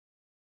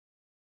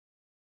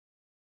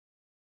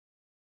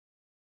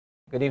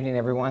Good evening,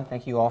 everyone.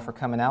 Thank you all for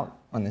coming out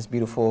on this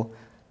beautiful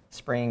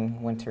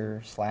spring,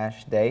 winter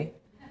 / day.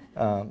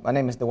 My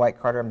name is Dwight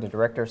Carter. I'm the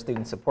Director of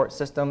Student Support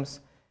Systems.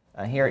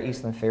 Here at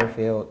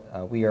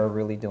Eastland-Fairfield, we are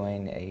really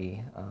doing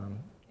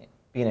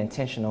being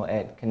intentional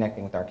at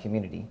connecting with our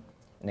community.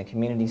 And the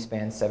community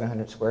spans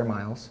 700 square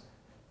miles,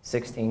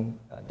 16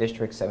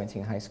 districts,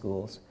 17 high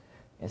schools.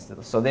 And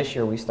so this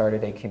year we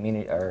started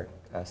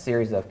a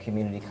series of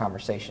community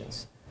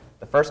conversations.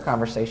 The first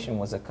conversation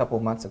was a couple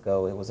months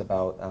ago. It was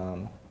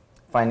about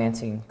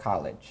financing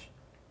college.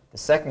 The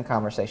second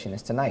conversation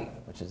is tonight,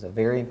 which is a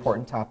very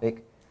important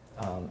topic.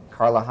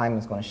 Karla Highman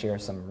is going to share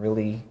some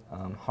really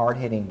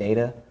hard-hitting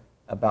data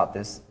about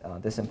this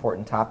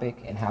important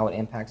topic and how it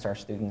impacts our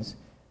students,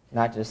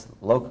 not just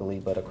locally,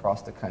 but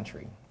across the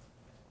country.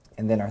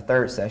 And then our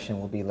third session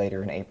will be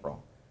later in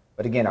April.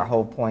 But again, our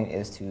whole point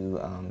is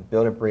to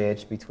build a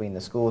bridge between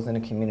the schools and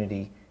the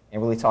community and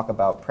really talk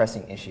about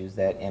pressing issues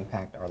that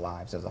impact our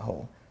lives as a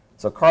whole.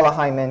 So Karla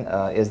Highman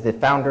is the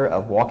founder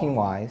of Walking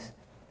Wise,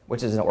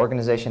 which is an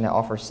organization that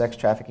offers sex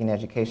trafficking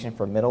education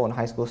for middle and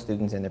high school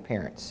students and their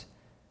parents.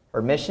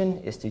 Her mission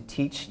is to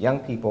teach young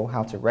people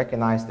how to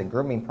recognize the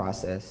grooming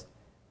process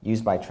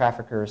used by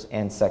traffickers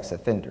and sex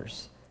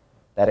offenders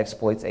that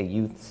exploits a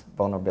youth's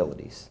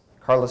vulnerabilities.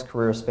 Karla's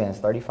career spans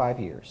 35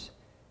 years.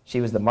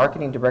 She was the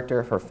marketing director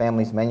of her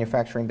family's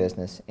manufacturing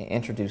business and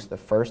introduced the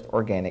first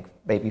organic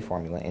baby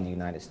formula in the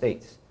United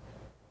States.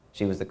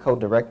 She was the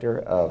co-director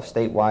of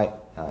statewide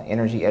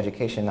energy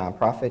education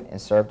nonprofit and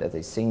served as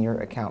a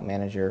senior account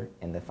manager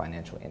in the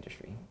financial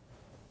industry.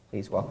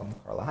 Please welcome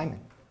Karla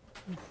Highman.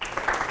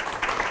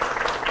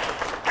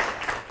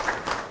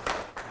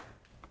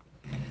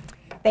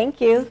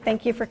 Thank you.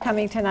 Thank you for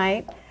coming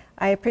tonight.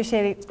 I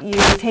appreciate you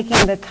taking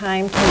the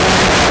time to learn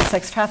about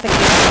sex trafficking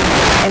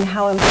and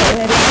how important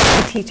it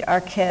is to teach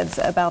our kids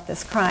about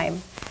this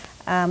crime.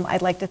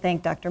 I'd like to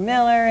thank Dr.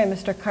 Miller and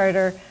Mr.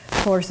 Carter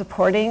for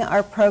supporting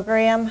our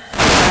program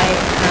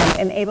by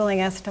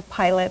enabling us to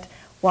pilot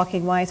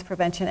Walking Wise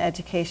prevention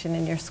education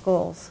in your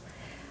schools.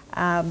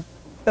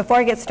 Before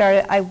I get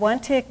started, I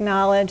want to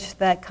acknowledge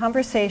that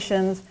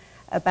conversations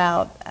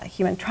about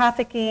human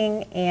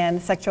trafficking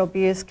and sexual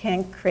abuse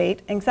can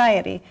create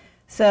anxiety.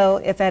 So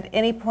if at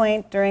any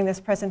point during this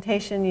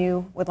presentation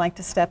you would like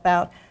to step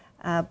out,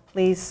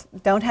 please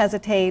don't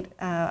hesitate.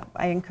 I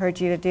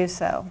encourage you to do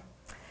so.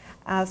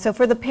 So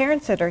for the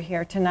parents that are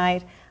here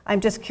tonight, I'm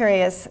just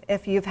curious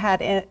if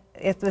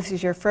this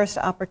is your first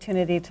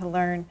opportunity to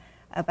learn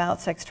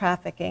about sex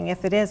trafficking.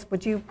 If it is,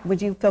 would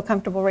you feel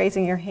comfortable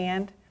raising your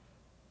hand?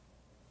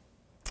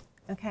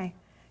 Okay,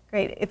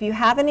 great. If you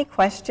have any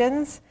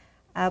questions,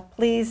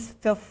 please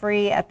feel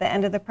free at the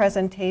end of the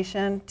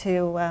presentation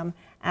to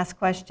ask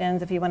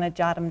questions if you want to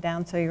jot them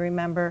down so you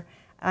remember.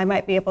 I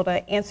might be able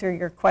to answer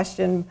your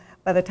question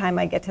by the time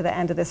I get to the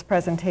end of this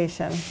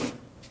presentation.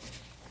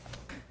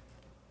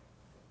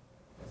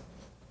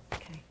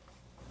 Okay.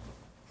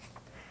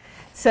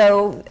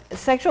 So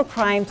sexual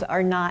crimes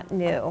are not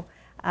new.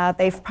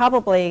 They've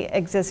probably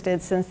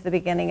existed since the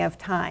beginning of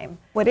time.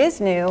 What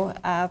is new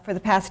for the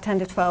past 10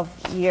 to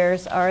 12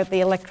 years are the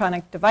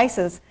electronic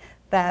devices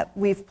that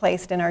we've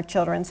placed in our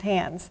children's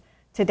hands.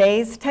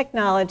 Today's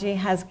technology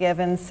has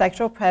given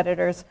sexual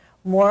predators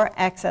more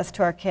access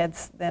to our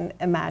kids than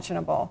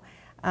imaginable.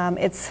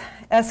 It's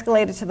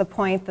escalated to the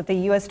point that the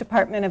U.S.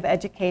 Department of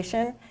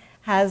Education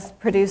has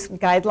produced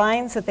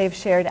guidelines that they've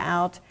shared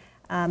out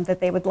that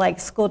they would like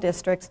school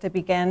districts to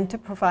begin to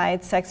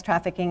provide sex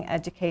trafficking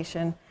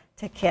education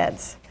to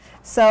kids.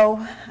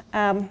 So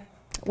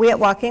we at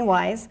Walking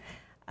Wise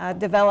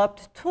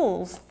developed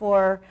tools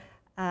for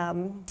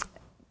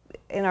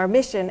and our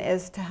mission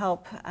is to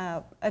help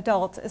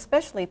adults,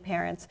 especially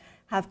parents,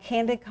 have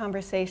candid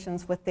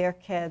conversations with their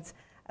kids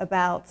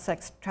about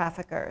sex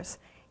traffickers.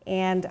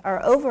 And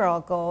our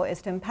overall goal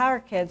is to empower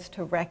kids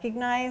to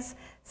recognize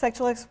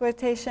sexual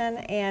exploitation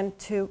and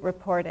to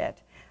report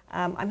it.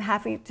 I'm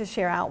happy to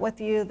share out with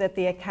you that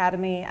the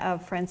Academy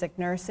of Forensic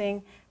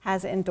Nursing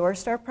has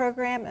endorsed our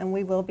program, and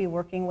we will be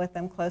working with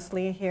them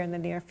closely here in the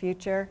near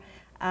future.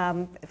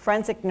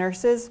 Forensic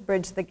nurses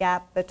bridge the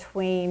gap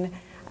between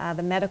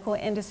the medical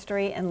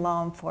industry and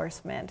law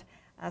enforcement.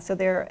 So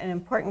they're an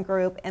important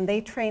group, and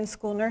they train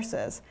school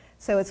nurses.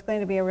 So it's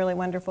going to be a really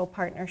wonderful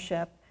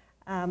partnership.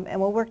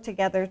 And we'll work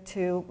together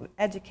to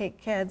educate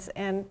kids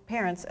and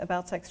parents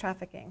about sex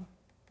trafficking.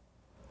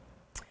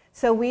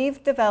 So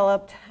we've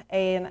developed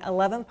an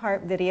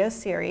 11-part video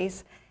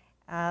series.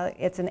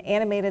 It's an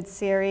animated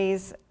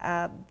series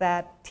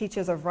that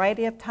teaches a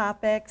variety of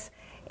topics,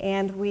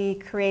 and we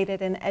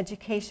created an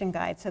education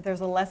guide. So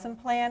there's a lesson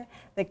plan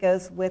that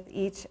goes with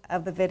each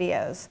of the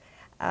videos.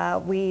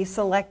 We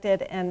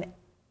selected an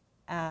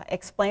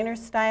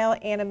explainer-style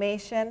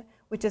animation,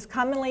 which is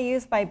commonly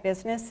used by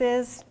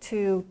businesses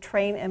to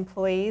train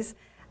employees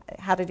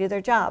how to do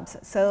their jobs.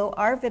 So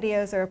our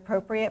videos are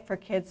appropriate for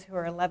kids who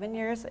are 11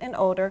 years and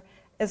older,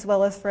 as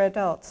well as for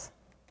adults.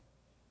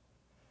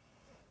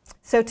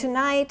 So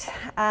tonight,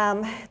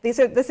 these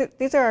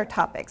are our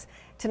topics.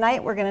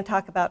 Tonight we're going to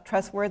talk about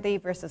trustworthy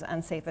versus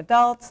unsafe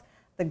adults,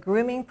 the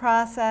grooming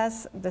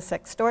process, the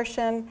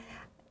sextortion,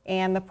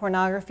 and the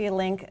pornography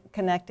link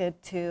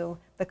connected to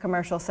the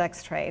commercial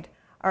sex trade.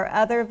 Our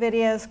other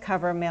videos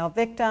cover male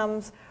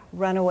victims,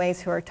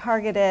 runaways who are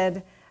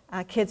targeted,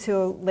 kids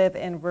who live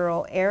in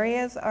rural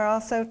areas are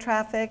also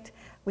trafficked.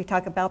 We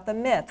talk about the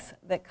myths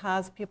that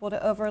cause people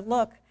to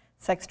overlook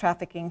sex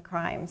trafficking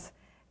crimes.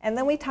 And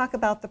then we talk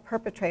about the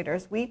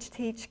perpetrators. We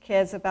teach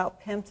kids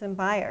about pimps and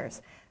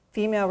buyers,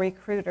 female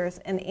recruiters,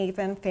 and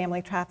even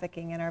family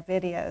trafficking in our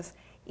videos.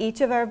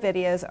 Each of our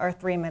videos are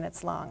 3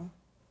 minutes long.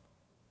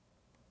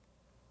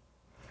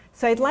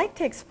 So I'd like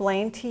to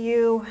explain to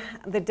you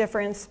the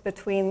difference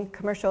between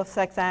commercial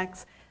sex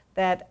acts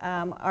that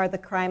are the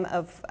crime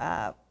of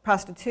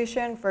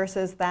prostitution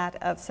versus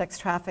that of sex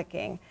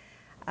trafficking.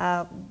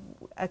 A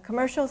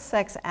commercial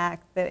sex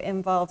act that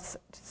involves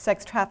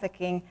sex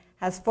trafficking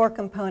has 4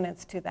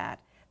 components to that.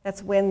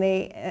 That's when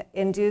they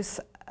induce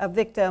a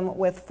victim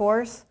with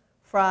force,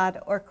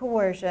 fraud, or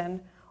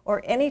coercion,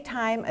 or any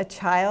time a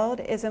child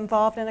is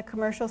involved in a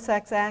commercial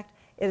sex act,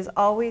 it is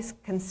always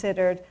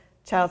considered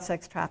child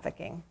sex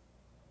trafficking.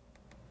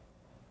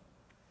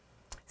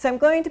 So I'm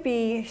going to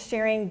be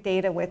sharing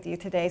data with you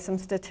today, some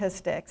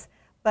statistics,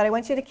 but I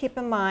want you to keep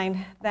in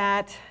mind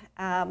that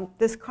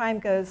this crime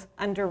goes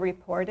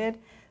underreported.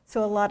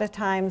 So a lot of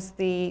times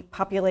the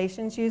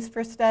populations used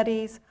for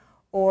studies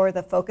or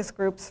the focus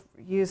groups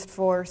used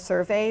for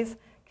surveys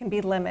can be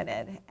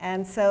limited.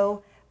 And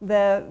so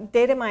the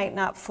data might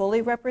not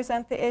fully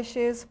represent the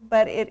issues,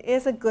 but it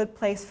is a good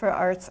place for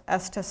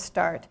us to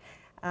start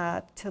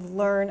to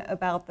learn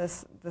about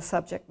the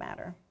subject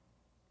matter.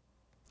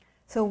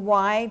 So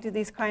why do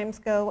these crimes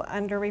go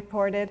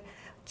underreported?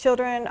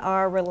 Children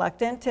are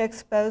reluctant to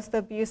expose the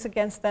abuse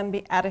against them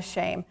out of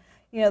shame.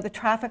 You know, the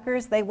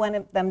traffickers, they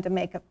want them to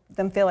make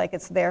them feel like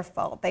it's their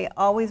fault. They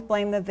always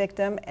blame the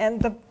victim,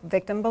 and the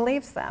victim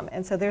believes them.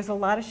 And so there's a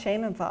lot of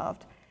shame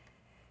involved.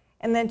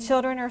 And then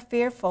children are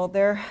fearful.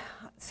 They're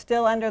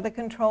still under the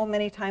control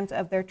many times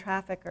of their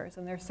traffickers,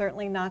 and they're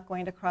certainly not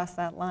going to cross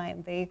that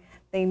line.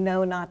 They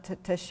know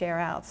not to share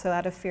out, so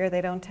out of fear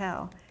they don't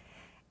tell.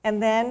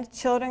 And then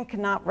children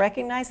cannot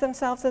recognize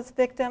themselves as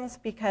victims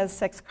because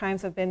sex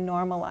crimes have been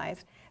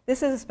normalized.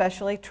 This is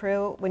especially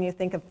true when you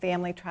think of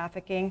family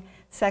trafficking.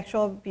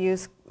 Sexual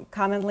abuse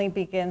commonly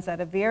begins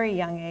at a very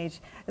young age,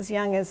 as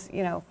young as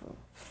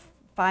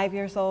 5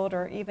 years old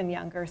or even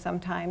younger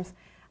sometimes.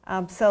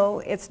 So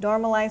it's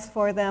normalized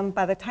for them.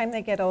 By the time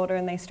they get older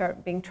and they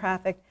start being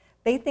trafficked,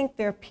 they think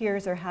their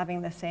peers are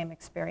having the same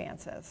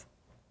experiences.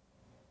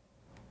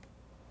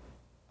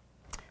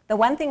 The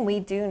one thing we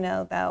do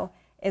know, though,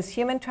 is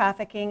human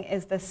trafficking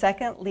is the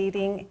second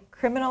leading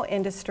criminal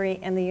industry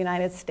in the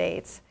United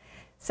States.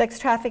 Sex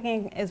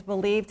trafficking is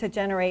believed to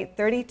generate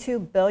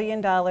 $32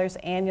 billion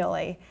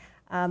annually.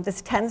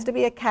 This tends to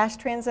be a cash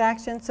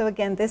transaction, so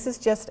again, this is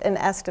just an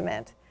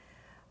estimate.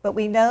 But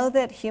we know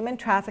that human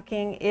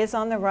trafficking is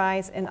on the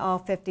rise in all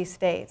 50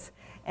 states,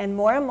 and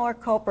more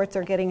culprits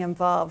are getting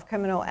involved,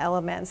 criminal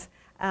elements.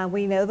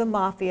 We know the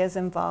mafia is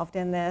involved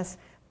in this,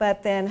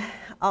 but then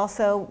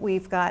also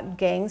we've got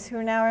gangs who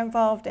are now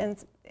involved in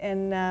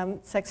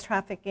sex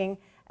trafficking,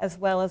 as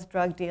well as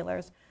drug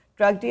dealers.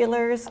 Drug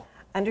dealers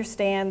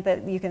understand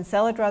that you can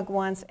sell a drug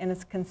once and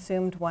it's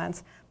consumed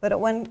once, but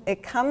when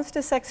it comes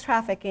to sex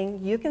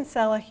trafficking, you can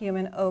sell a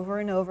human over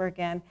and over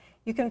again.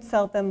 You can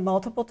sell them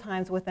multiple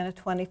times within a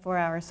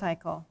 24-hour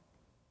cycle.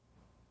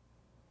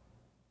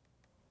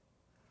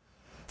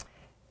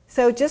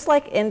 So just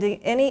like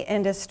any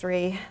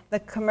industry, the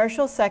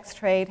commercial sex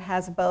trade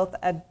has both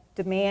a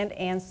demand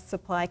and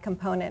supply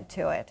component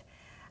to it.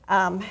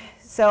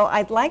 So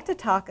I'd like to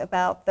talk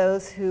about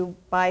those who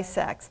buy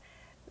sex.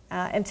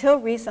 Until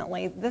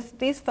recently,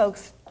 these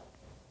folks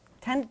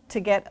tend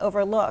to get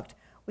overlooked.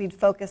 We'd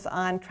focus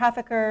on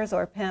traffickers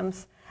or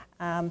pimps,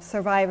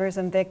 survivors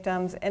and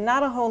victims, and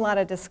not a whole lot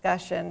of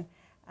discussion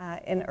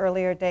in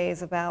earlier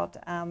days about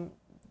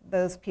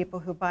those people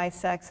who buy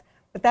sex.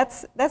 But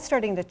that's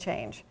starting to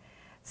change.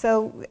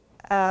 So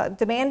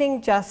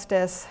Demanding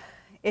Justice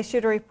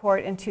issued a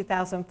report in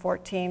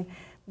 2014.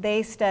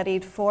 They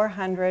studied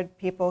 400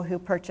 people who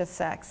purchased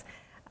sex.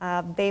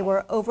 They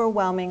were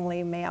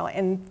overwhelmingly male.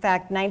 In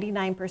fact,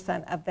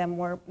 99% of them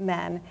were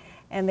men,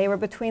 and they were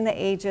between the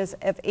ages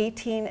of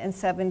 18 and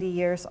 70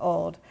 years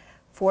old.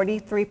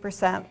 43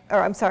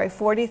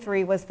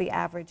 was the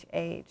average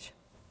age.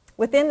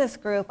 Within this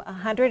group,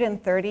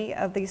 130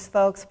 of these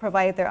folks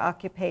provided their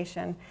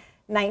occupation.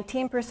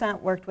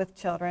 19% worked with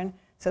children,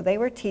 so they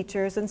were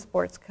teachers and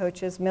sports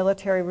coaches,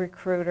 military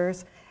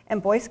recruiters,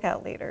 and Boy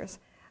Scout leaders.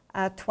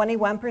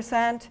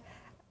 21%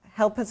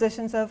 held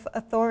positions of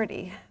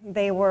authority.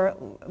 They were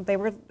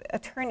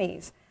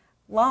attorneys,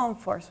 law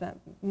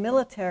enforcement,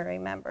 military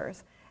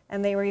members,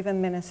 and they were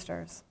even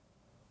ministers.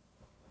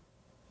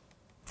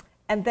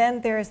 And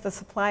then there's the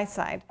supply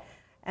side,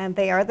 and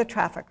they are the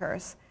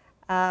traffickers.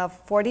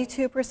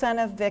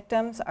 42% of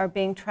victims are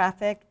being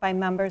trafficked by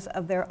members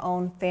of their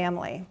own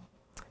family.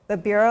 The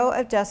Bureau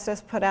of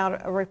Justice put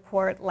out a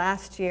report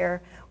last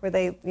year where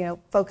they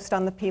focused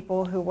on the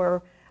people who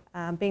were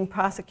being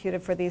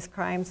prosecuted for these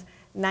crimes.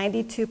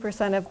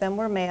 92% of them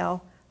were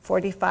male,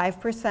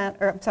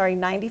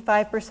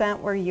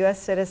 95% were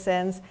U.S.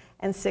 citizens,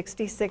 and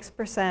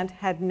 66%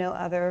 had no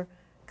other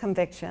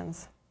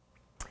convictions.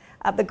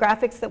 The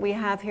graphics that we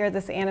have here,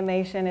 this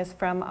animation is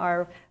from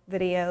our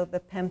video, The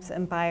Pimps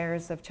and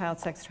Buyers of Child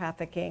Sex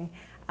Trafficking.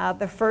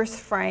 The first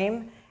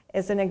frame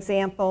is an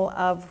example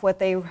of what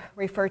they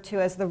refer to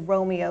as the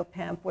Romeo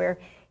pimp, where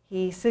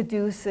he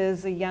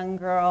seduces a young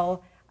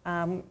girl,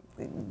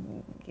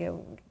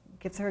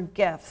 gives her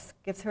gifts,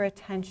 gives her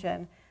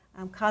attention,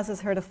 causes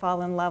her to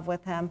fall in love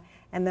with him,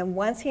 and then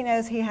once he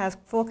knows he has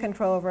full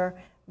control over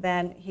her,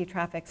 then he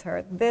traffics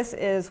her. This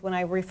is, when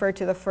I refer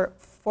to the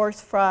force,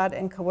 fraud,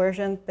 and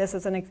coercion, this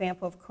is an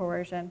example of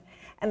coercion.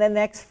 And the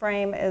next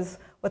frame is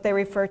what they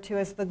refer to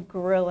as the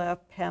guerrilla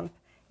pimp,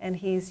 and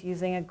he's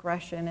using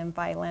aggression and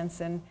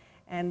violence, and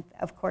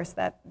of course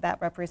that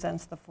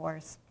represents the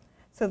force.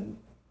 So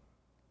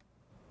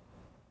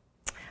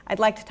I'd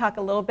like to talk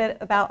a little bit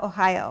about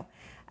Ohio.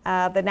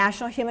 The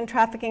National Human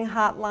Trafficking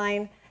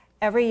Hotline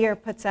every year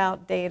puts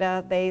out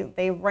data.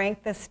 They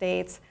rank the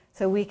states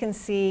so we can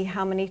see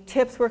how many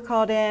tips were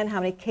called in, how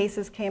many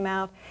cases came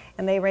out,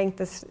 and they rank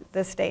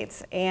the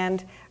states.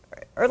 And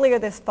earlier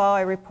this fall,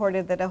 I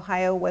reported that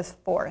Ohio was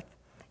 4th.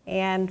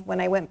 And when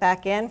I went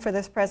back in for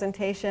this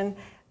presentation,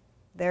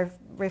 they're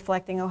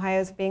reflecting Ohio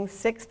as being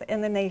 6th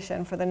in the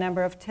nation for the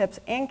number of tips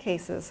and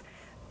cases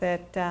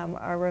that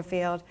are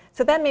revealed.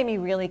 So that made me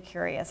really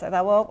curious. I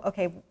thought, well,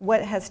 okay,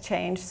 what has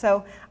changed?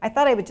 So I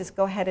thought I would just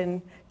go ahead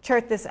and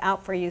chart this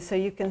out for you so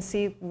you can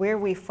see where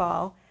we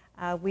fall.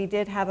 We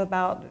did have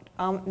about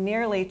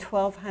nearly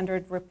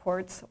 1,200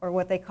 reports, or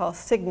what they call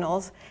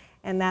signals,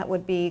 and that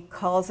would be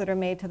calls that are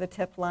made to the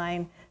tip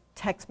line,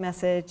 text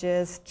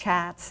messages,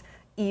 chats,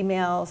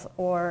 emails,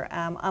 or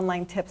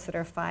online tips that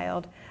are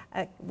filed.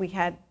 We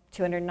had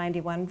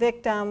 291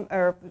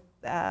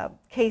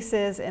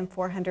 cases and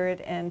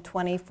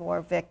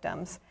 424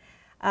 victims.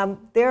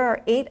 There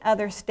are 8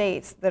 other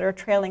states that are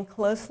trailing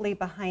closely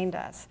behind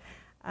us.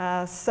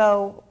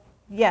 So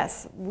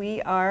yes,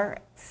 we are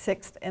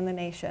 6th in the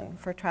nation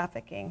for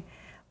trafficking.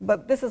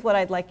 But this is what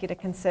I'd like you to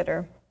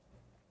consider.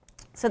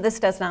 So this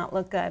does not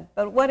look good.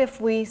 But what if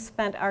we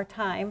spent our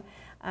time,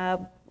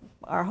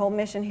 our whole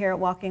mission here at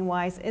Walking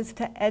Wise is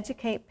to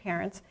educate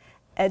parents,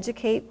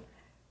 educate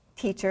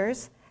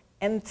teachers,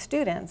 and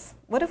students.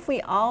 What if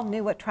we all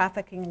knew what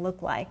trafficking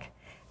looked like?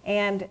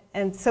 And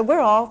so we're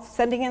all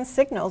sending in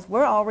signals,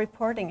 we're all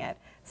reporting it.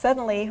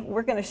 Suddenly,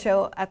 we're going to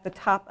show at the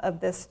top of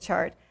this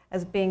chart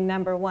as being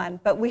number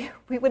 1, but we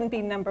wouldn't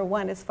be number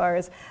 1 as far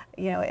as,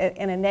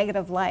 in a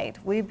negative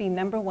light. We'd be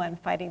number 1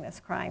 fighting this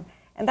crime,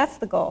 and that's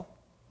the goal.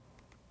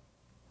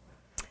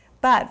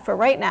 But for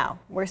right now,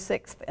 we're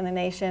 6th in the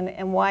nation,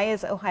 and why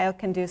is Ohio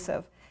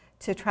conducive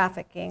to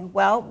trafficking?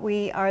 Well,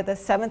 we are the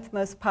 7th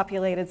most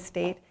populated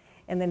state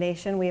in the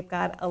nation. We've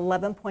got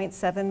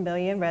 11.7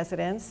 million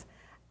residents.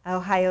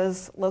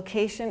 Ohio's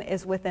location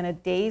is within a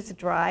day's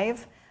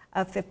drive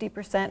of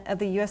 50% of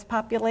the U.S.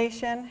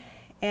 population,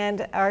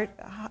 and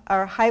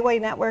our highway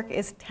network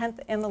is 10th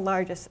in the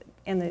largest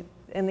in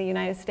the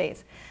United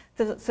States.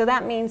 So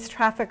that means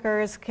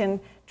traffickers can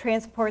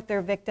transport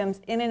their victims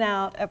in and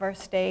out of our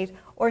state,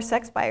 or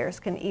sex buyers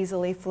can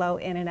easily flow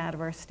in and out of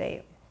our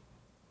state.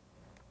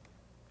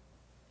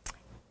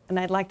 And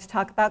I'd like to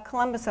talk about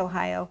Columbus,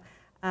 Ohio.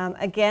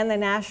 Again, the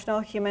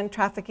National Human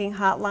Trafficking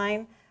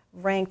Hotline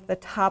ranked the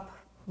top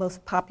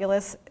most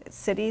populous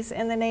cities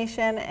in the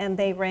nation, and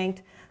they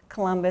ranked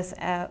Columbus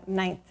at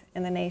 9th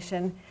in the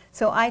nation.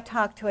 So I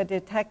talked to a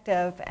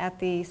detective at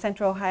the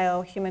Central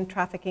Ohio Human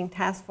Trafficking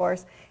Task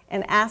Force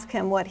and asked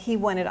him what he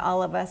wanted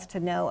all of us to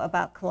know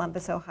about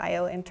Columbus,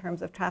 Ohio in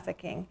terms of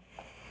trafficking.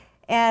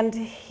 And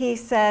he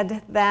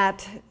said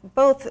that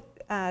both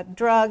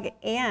drug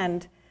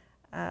and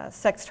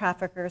sex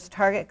traffickers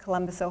target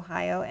Columbus,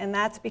 Ohio, and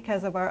that's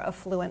because of our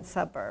affluent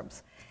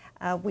suburbs.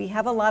 We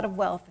have a lot of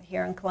wealth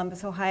here in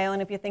Columbus, Ohio,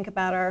 and if you think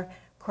about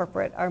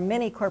our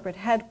many corporate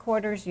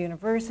headquarters,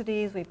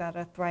 universities, we've got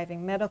a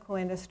thriving medical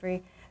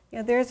industry,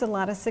 there's a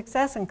lot of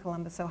success in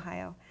Columbus,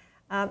 Ohio.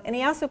 And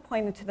he also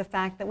pointed to the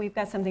fact that we've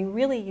got something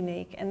really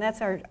unique, and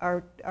that's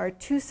our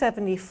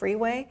 270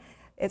 freeway.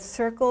 It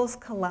circles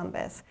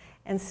Columbus.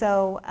 And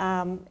so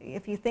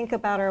if you think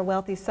about our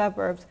wealthy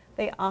suburbs,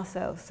 they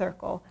also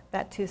circle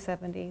that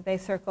 270. They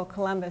circle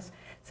Columbus.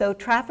 So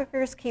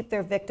traffickers keep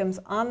their victims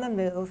on the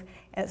move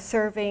at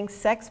serving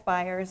sex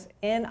buyers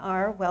in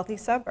our wealthy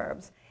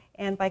suburbs.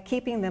 And by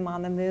keeping them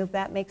on the move,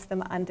 that makes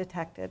them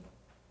undetected.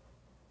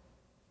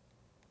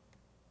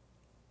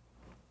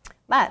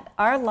 But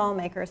our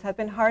lawmakers have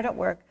been hard at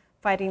work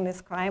fighting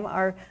this crime.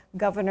 Our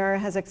governor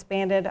has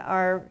expanded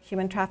our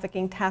human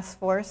trafficking task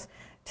force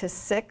to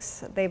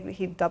 6.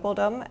 He doubled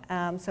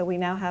them, so we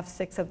now have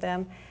 6 of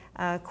them.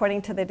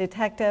 According to the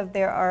detective,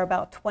 there are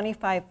about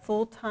 25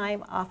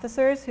 full-time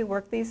officers who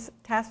work these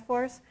task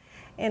force.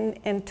 In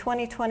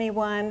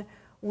 2021,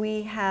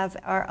 we have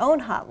our own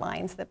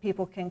hotlines that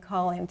people can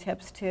call in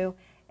tips to,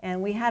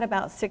 and we had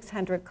about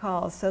 600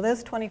 calls. So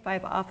those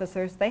 25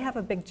 officers, they have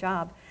a big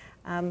job.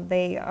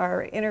 They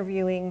are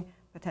interviewing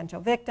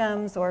potential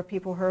victims or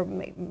people who are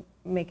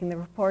making the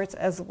reports,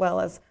 as well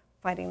as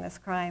fighting this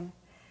crime.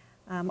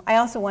 I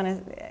also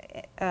want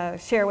to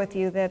share with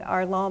you that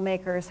our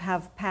lawmakers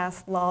have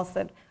passed laws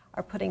that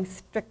are putting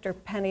stiffer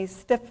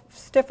penalties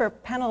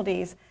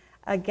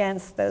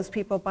against those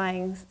people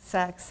buying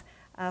sex.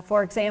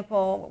 For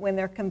example, when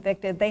they're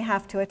convicted, they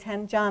have to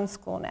attend John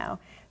School now,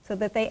 so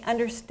that they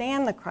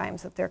understand the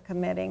crimes that they're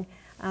committing,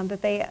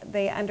 that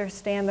they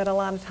understand that a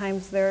lot of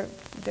times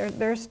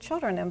there's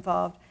children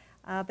involved.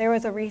 There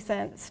was a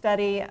recent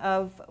study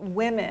of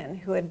women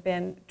who had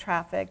been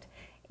trafficked,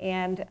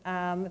 and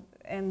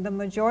the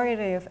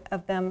majority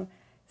of them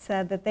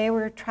said that they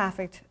were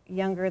trafficked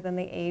younger than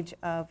the age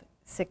of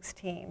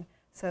 16.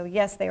 So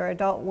yes, they were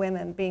adult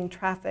women being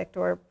trafficked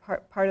or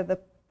part of the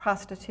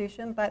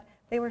prostitution, but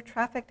they were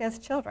trafficked as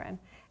children.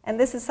 And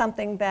this is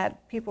something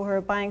that people who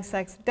are buying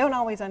sex don't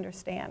always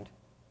understand.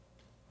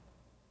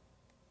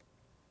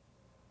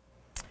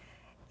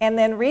 And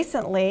then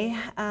recently,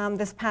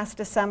 this past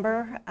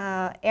December,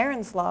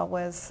 Aaron's Law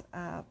was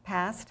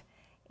passed,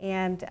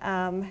 and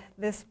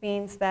this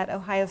means that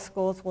Ohio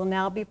schools will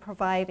now be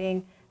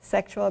providing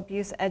sexual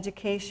abuse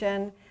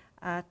education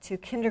to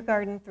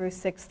kindergarten through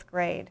 6th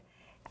grade.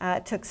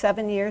 It took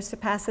 7 years to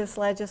pass this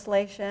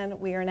legislation.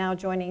 We are now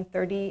joining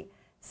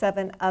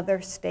 37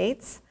 other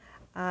states.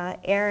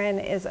 Erin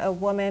is a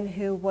woman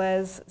who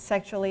was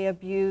sexually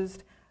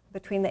abused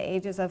between the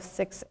ages of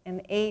 6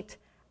 and 8.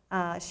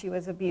 She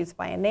was abused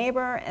by a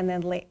neighbor and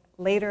then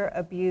later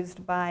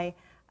abused by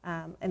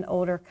an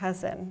older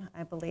cousin,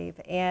 I believe.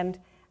 And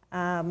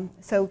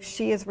so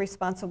she is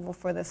responsible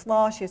for this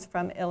law. She's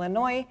from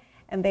Illinois,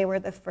 and they were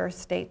the first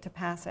state to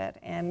pass it.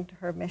 And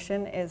her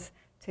mission is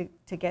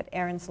to get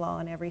Aaron's Law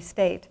in every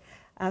state.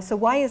 So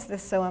why is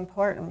this so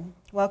important?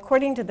 Well,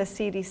 according to the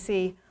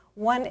CDC,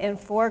 1 in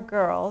 4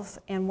 girls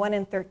and 1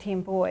 in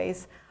 13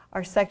 boys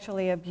are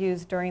sexually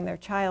abused during their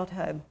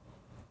childhood.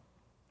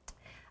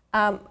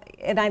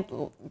 And I'd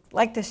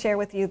like to share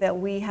with you that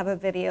we have a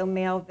video,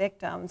 Male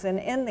Victims, and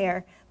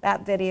in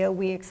that video,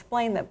 we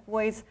explain that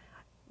boys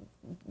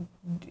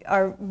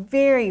are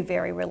very,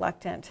 very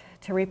reluctant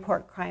to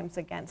report crimes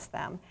against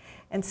them.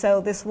 And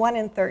so this 1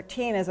 in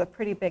 13 is a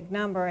pretty big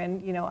number,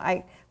 and you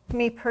know,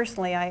 me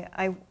personally,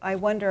 I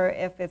wonder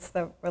if it's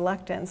the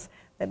reluctance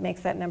that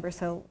makes that number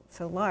so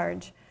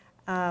large.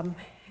 And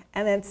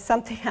then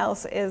something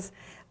else is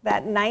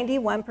that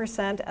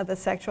 91% of the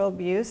sexual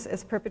abuse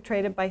is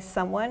perpetrated by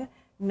someone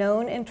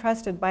known and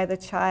trusted by the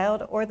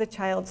child or the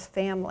child's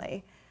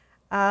family.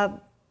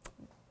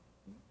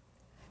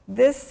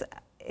 This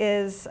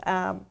is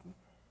an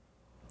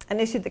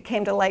issue that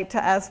came to light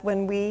to us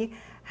when we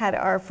had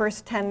our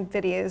first 10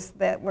 videos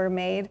that were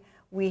made.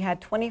 We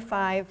had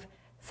 25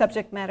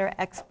 subject matter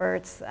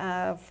experts,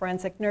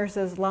 forensic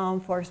nurses, law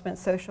enforcement,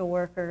 social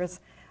workers,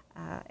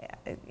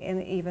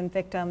 and even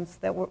victims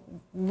that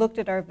looked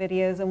at our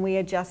videos, and we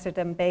adjusted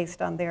them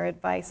based on their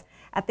advice.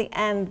 At the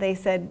end, they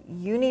said,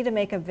 you need to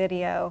make a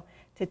video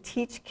to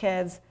teach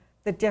kids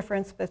the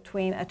difference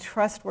between a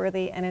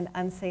trustworthy and an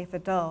unsafe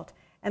adult.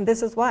 And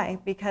this is why,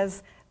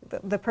 because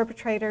the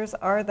perpetrators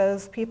are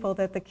those people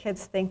that the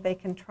kids think they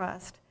can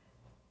trust.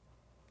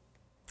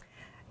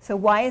 So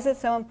why is it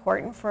so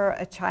important for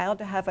a child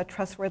to have a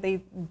trustworthy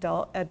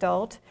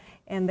adult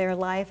in their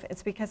life?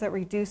 It's because it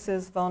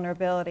reduces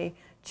vulnerability.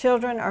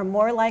 Children are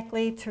more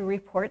likely to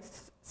report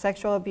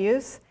sexual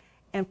abuse,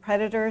 and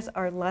predators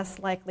are less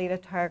likely to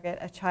target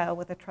a child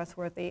with a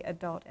trustworthy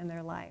adult in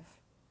their life.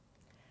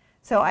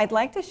 So I'd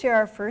like to share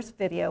our first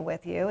video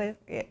with you.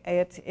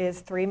 It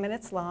is 3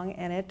 minutes long,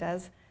 and it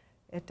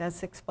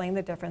does explain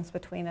the difference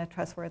between a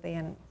trustworthy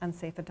and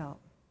unsafe adult.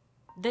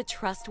 The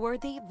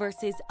trustworthy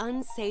versus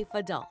unsafe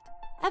adult.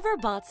 Ever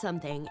bought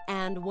something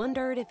and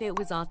wondered if it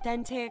was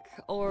authentic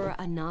or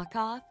a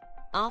knockoff?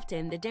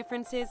 Often the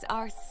differences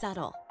are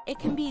subtle. It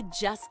can be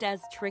just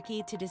as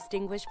tricky to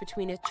distinguish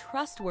between a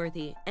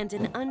trustworthy and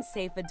an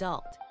unsafe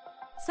adult.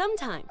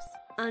 Sometimes,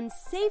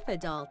 unsafe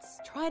adults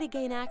try to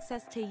gain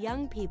access to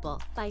young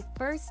people by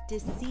first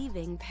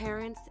deceiving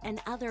parents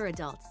and other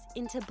adults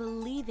into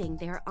believing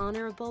they're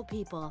honorable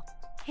people.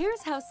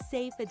 Here's how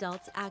safe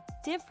adults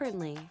act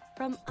differently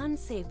from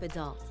unsafe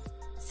adults.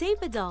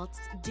 Safe adults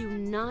do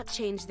not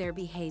change their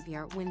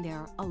behavior when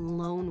they're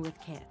alone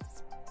with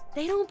kids.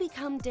 They don't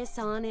become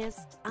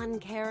dishonest,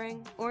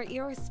 uncaring, or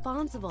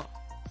irresponsible.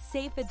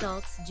 Safe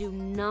adults do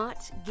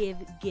not give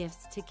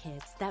gifts to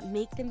kids that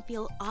make them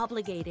feel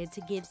obligated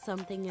to give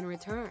something in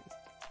return.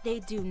 They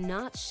do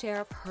not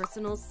share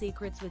personal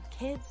secrets with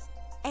kids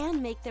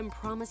and make them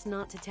promise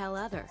not to tell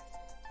others,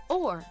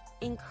 or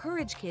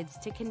encourage kids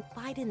to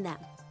confide in them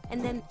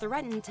and then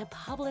threaten to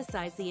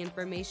publicize the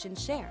information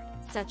shared,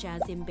 such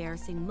as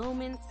embarrassing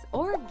moments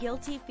or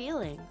guilty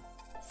feelings.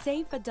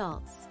 Safe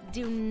adults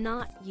do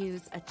not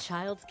use a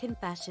child's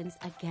confessions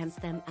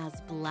against them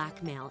as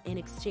blackmail in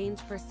exchange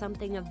for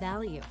something of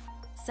value,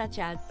 such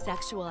as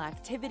sexual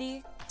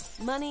activity,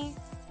 money,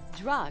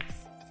 drugs,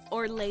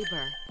 or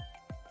labor.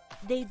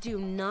 They do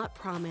not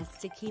promise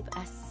to keep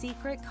a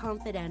secret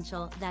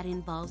confidential that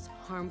involves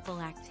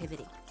harmful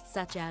activity,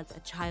 such as a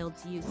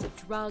child's use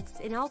of drugs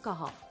and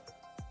alcohol.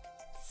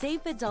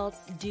 Safe adults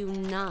do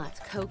not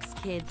coax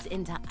kids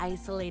into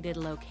isolated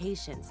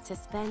locations to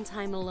spend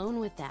time alone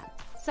with them,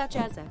 such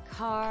as a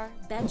car,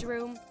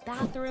 bedroom,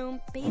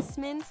 bathroom,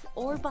 basement,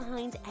 or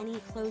behind any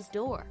closed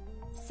door.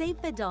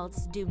 Safe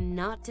adults do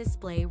not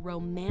display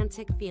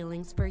romantic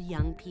feelings for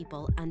young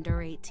people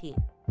under 18,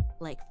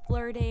 like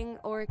flirting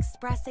or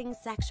expressing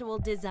sexual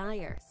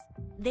desires.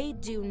 They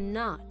do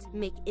not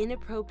make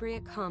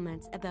inappropriate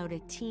comments about a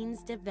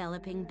teen's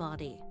developing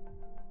body,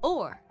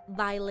 or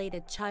violate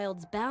a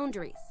child's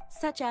boundaries,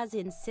 such as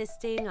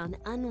insisting on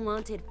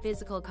unwanted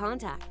physical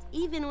contact,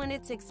 even when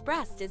it's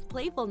expressed as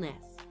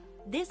playfulness.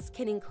 This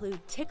can include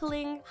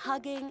tickling,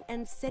 hugging,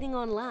 and sitting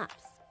on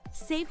laps.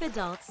 Safe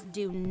adults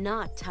do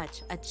not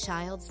touch a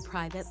child's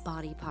private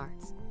body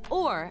parts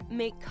or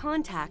make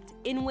contact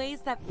in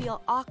ways that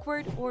feel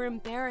awkward or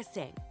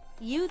embarrassing.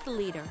 Youth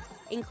leaders,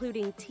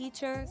 including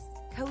teachers,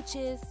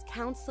 coaches,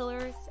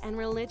 counselors, and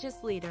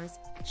religious leaders,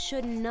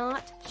 should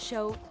not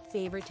show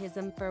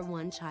favoritism for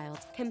one child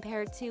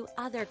compared to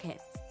other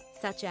kids,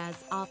 such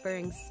as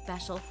offering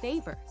special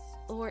favors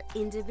or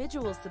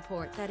individual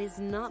support that is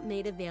not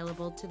made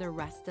available to the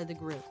rest of the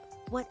group.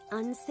 What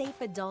unsafe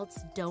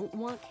adults don't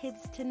want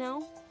kids to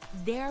know?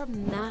 They're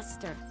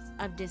masters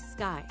of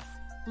disguise,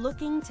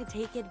 looking to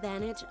take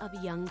advantage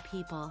of young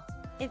people.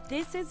 If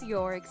this is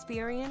your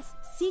experience,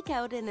 seek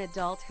out an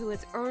adult who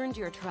has earned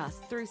your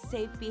trust through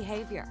safe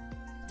behavior.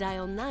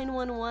 Dial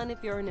 911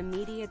 if you're in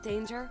immediate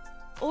danger,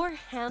 or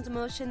hand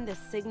motion the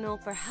signal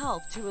for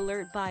help to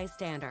alert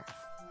bystanders.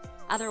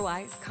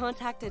 Otherwise,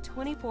 contact a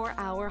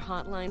 24-hour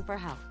hotline for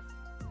help.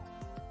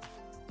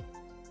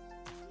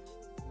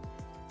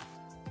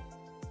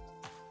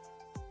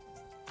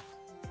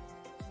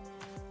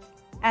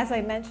 As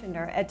I mentioned,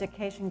 our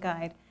education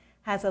guide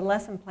has a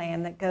lesson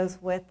plan that goes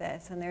with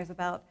this, and there's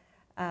about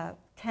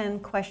 10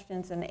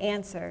 questions and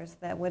answers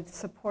that would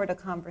support a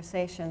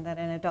conversation that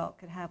an adult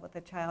could have with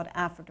a child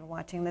after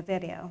watching the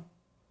video.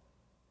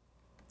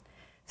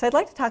 So I'd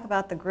like to talk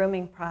about the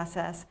grooming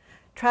process.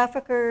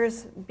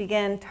 Traffickers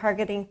begin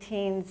targeting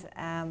teens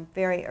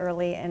very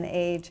early in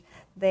age.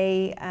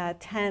 They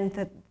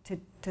tend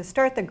to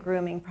start the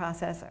grooming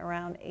process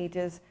around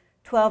ages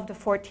 12 to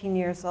 14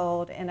 years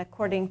old, and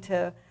according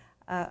to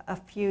a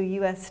few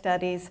U.S.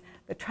 studies,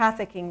 the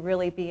trafficking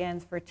really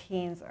begins for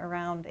teens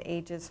around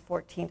ages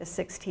 14 to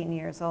 16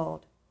 years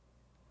old.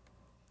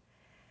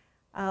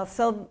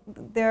 So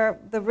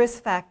the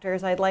risk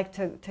factors, I'd like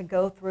to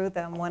go through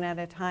them one at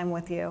a time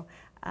with you.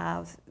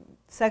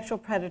 Sexual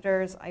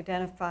predators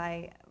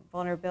identify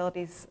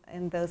vulnerabilities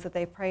in those that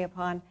they prey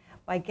upon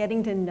by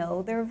getting to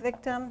know their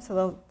victim.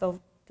 So they'll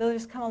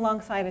just come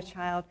alongside a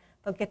child,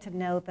 they'll get to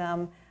know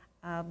them,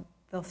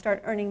 they'll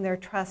start earning their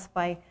trust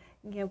by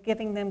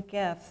giving them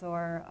gifts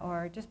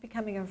or just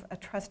becoming a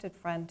trusted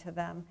friend to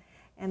them.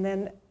 And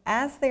then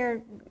as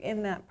they're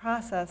in that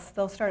process,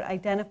 they'll start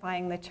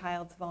identifying the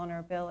child's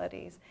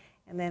vulnerabilities.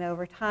 And then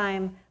over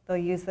time, they'll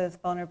use those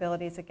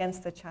vulnerabilities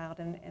against the child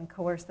and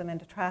coerce them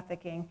into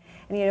trafficking.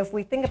 And if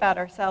we think about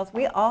ourselves,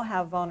 we all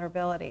have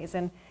vulnerabilities.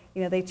 And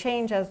they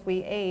change as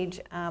we age.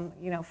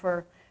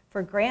 For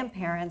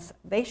grandparents,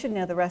 they should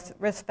know the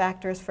risk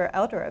factors for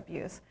elder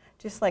abuse,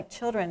 just like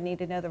children need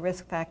to know the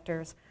risk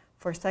factors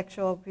for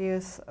sexual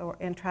abuse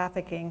and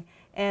trafficking.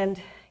 And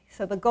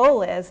so the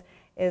goal is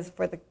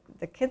for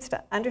the kids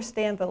to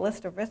understand the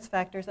list of risk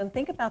factors and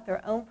think about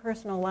their own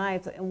personal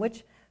lives and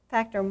which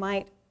factor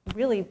might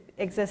really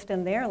exist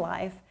in their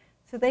life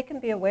so they can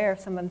be aware if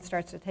someone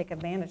starts to take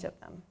advantage of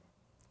them.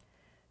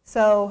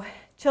 So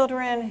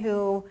children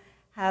who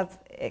have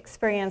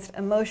experienced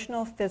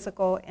emotional,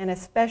 physical, and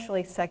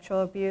especially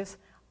sexual abuse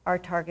are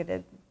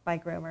targeted by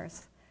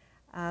groomers.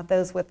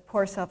 Those with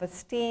poor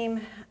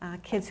self-esteem,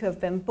 kids who have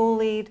been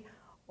bullied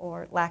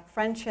or lack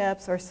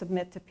friendships or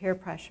submit to peer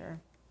pressure.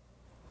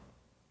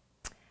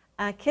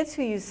 Kids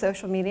who use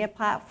social media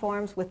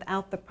platforms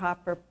without the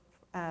proper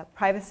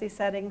privacy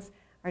settings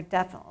are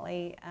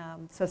definitely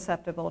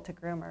susceptible to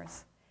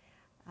groomers.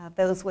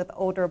 Those with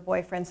older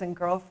boyfriends and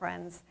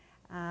girlfriends,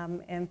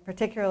 and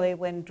particularly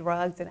when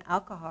drugs and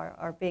alcohol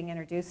are being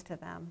introduced to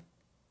them.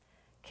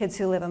 Kids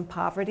who live in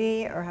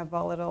poverty or have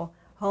volatile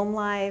home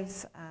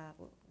lives,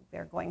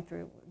 they're going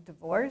through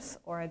divorce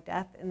or a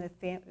death in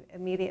the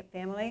immediate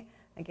family.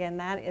 Again,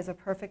 that is a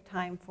perfect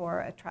time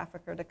for a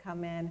trafficker to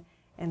come in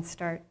and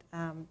start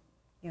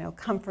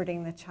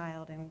comforting the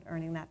child and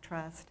earning that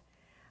trust.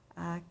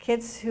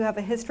 Kids who have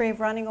a history of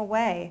running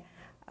away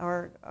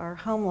or are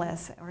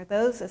homeless, or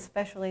those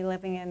especially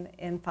living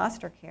in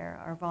foster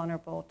care, are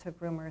vulnerable to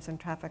groomers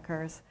and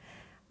traffickers.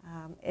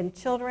 And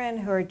children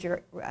who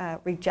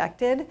are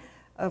rejected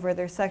over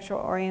their sexual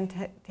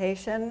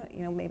orientation,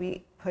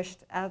 maybe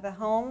pushed out of the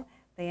home,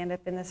 they end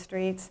up in the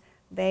streets,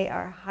 they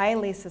are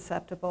highly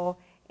susceptible,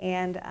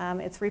 and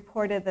it's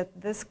reported that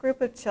this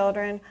group of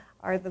children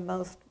are the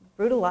most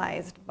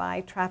brutalized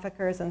by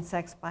traffickers and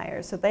sex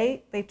buyers, so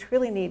they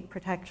truly need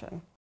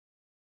protection.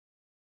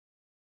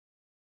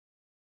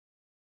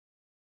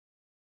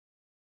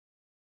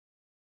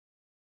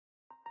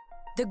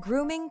 the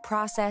grooming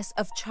process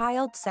of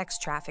child sex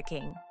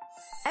trafficking.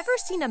 Ever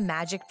seen a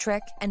magic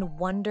trick and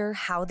wonder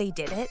how they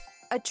did it?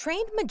 A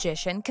trained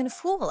magician can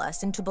fool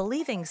us into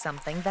believing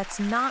something that's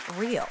not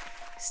real.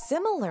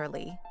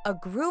 Similarly, a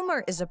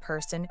groomer is a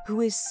person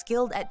who is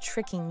skilled at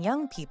tricking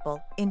young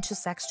people into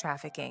sex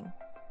trafficking.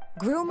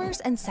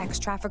 Groomers and sex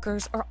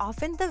traffickers are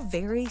often the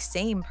very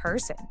same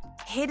person,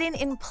 hidden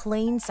in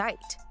plain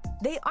sight.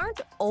 They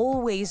aren't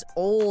always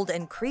old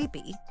and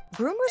creepy.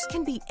 Groomers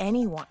can be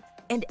anyone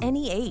and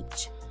any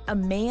age. A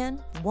man,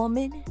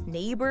 woman,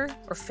 neighbor,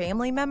 or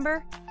family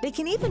member. They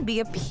can even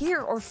be a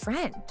peer or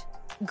friend.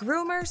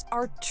 Groomers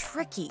are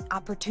tricky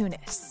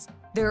opportunists.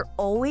 They're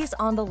always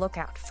on the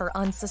lookout for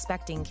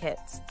unsuspecting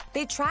kids.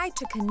 They try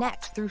to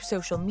connect through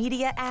social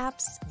media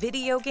apps,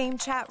 video game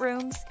chat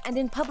rooms, and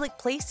in public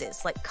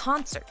places like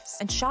concerts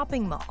and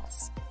shopping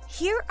malls.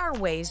 Here are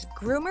ways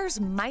groomers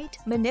might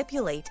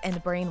manipulate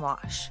and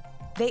brainwash.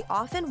 They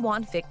often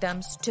want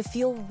victims to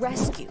feel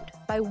rescued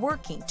by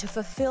working to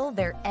fulfill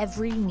their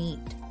every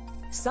need.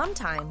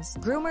 Sometimes,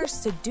 groomers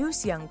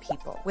seduce young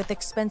people with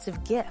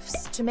expensive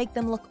gifts to make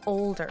them look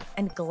older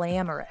and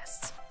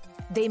glamorous.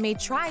 They may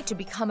try to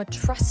become a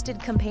trusted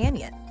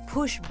companion,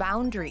 push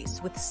boundaries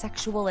with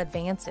sexual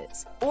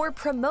advances, or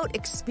promote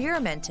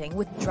experimenting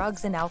with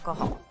drugs and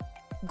alcohol.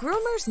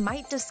 Groomers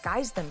might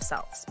disguise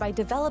themselves by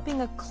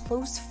developing a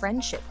close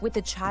friendship with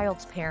the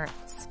child's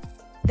parents.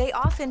 They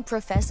often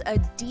profess a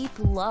deep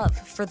love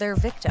for their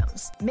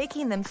victims,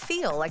 making them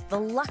feel like the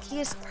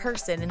luckiest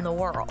person in the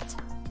world.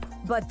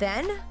 But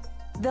then,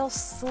 they'll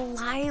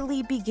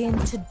slyly begin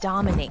to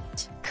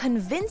dominate,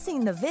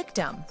 convincing the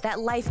victim that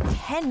life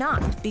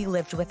cannot be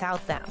lived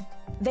without them.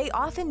 They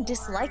often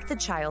dislike the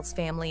child's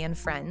family and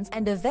friends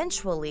and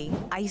eventually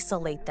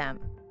isolate them.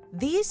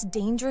 These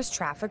dangerous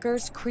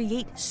traffickers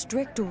create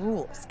strict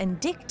rules and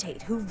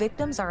dictate who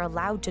victims are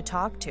allowed to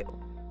talk to.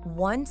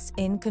 Once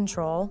in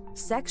control,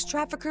 sex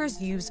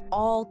traffickers use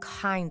all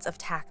kinds of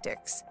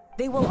tactics.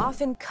 They will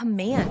often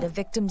command a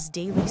victim's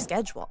daily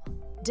schedule,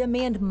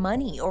 demand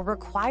money or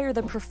require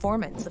the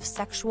performance of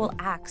sexual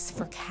acts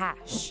for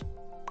cash,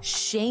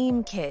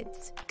 shame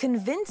kids,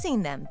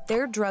 convincing them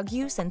their drug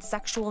use and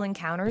sexual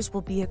encounters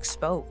will be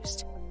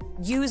exposed,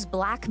 use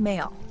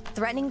blackmail,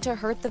 threatening to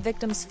hurt the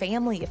victim's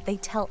family if they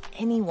tell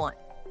anyone,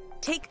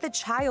 take the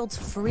child's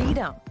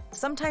freedom,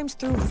 sometimes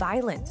through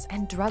violence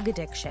and drug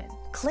addiction,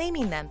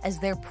 claiming them as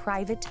their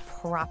private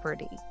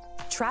property.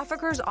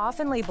 Traffickers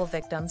often label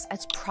victims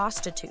as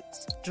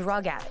prostitutes,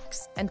 drug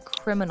addicts, and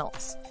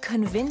criminals,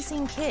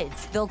 convincing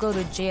kids they'll go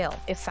to jail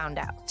if found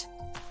out.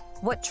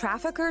 What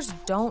traffickers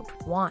don't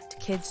want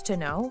kids to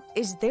know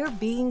is they're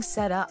being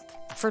set up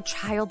for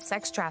child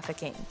sex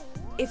trafficking.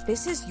 If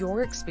this is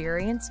your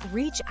experience,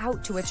 reach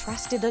out to a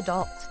trusted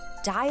adult.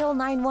 Dial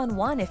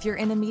 911 if you're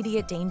in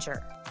immediate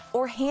danger,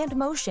 or hand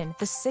motion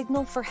the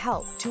signal for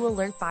help to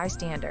alert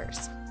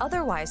bystanders.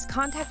 Otherwise,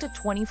 contact a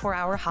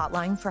 24-hour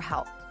hotline for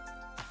help.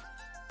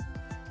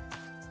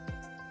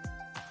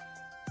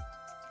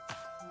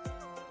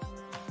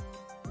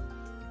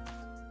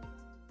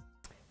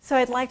 So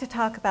I'd like to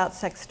talk about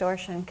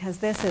sextortion because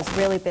this is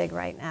really big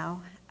right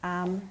now.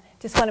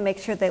 Just want to make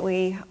sure that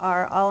we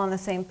are all on the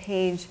same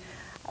page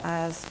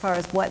as far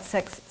as what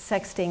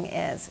sexting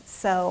is.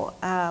 So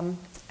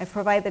I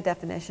provide the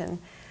definition.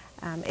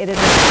 It is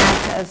an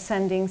act of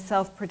sending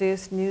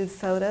self-produced nude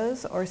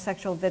photos or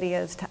sexual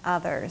videos to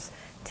others,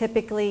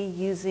 typically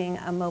using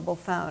a mobile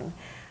phone.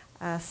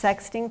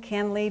 Sexting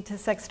can lead to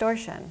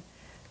sextortion.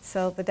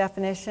 So the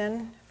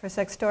definition for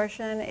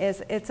sextortion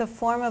is it's a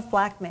form of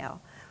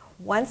blackmail.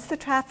 Once the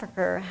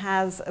trafficker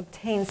has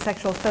obtained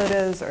sexual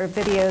photos or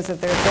videos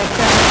of their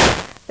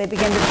victim, they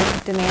begin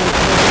to demand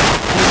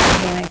payment,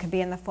 and payment can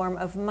be in the form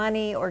of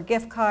money or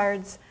gift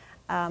cards,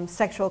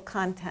 sexual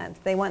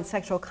content. They want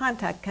sexual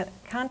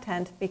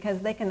content because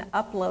they can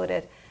upload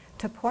it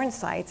to porn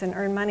sites and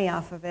earn money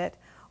off of it,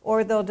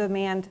 or they'll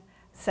demand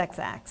sex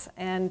acts.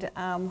 And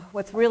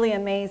what's really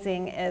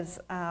amazing is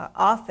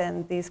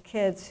often these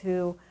kids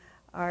who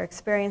are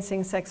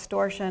experiencing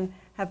sextortion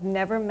have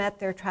never met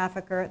their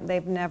trafficker.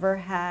 They've never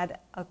had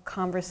a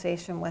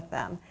conversation with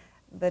them.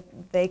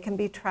 That they can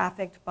be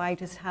trafficked by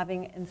just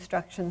having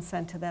instructions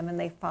sent to them and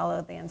they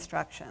follow the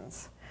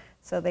instructions.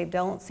 So they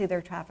don't see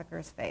their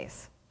trafficker's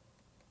face.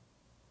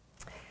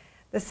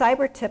 The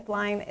cyber tip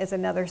line is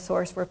another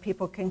source where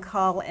people can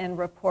call in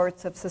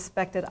reports of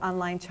suspected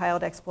online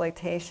child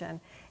exploitation.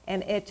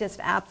 And it just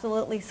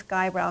absolutely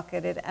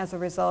skyrocketed as a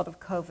result of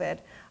COVID.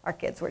 Our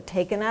kids were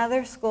taken out of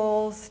their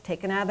schools,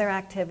 taken out of their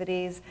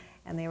activities,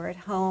 and they were at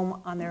home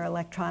on their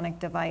electronic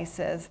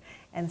devices.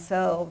 And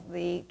so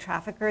the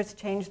traffickers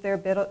changed their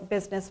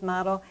business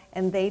model,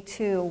 and they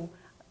too,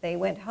 they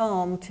went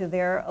home to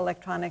their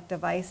electronic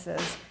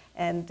devices,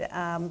 and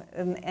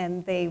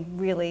they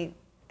really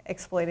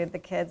exploited the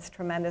kids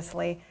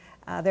tremendously.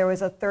 There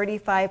was a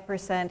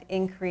 35%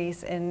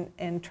 increase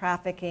in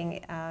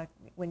trafficking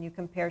when you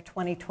compare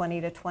 2020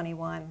 to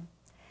 21.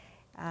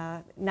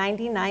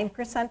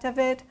 99% of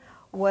it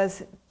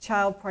was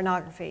child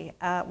pornography,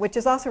 which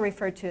is also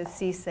referred to as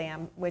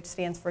CSAM, which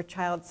stands for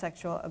Child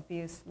Sexual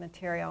Abuse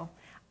Material.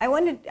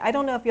 I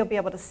don't know if you'll be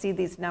able to see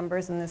these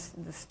numbers in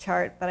this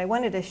chart, but I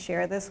wanted to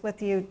share this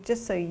with you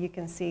just so you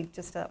can see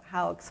just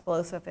how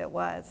explosive it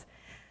was.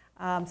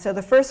 So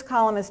the first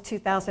column is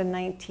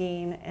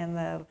 2019,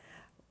 and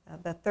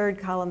the third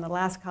column, the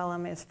last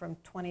column, is from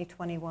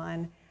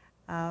 2021.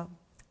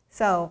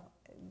 So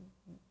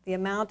the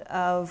amount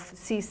of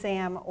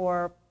CSAM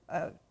or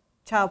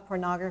child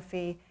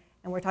pornography,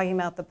 and we're talking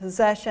about the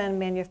possession,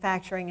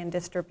 manufacturing, and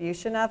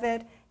distribution of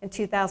it. In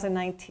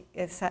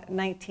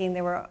 2019,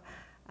 there were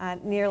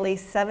nearly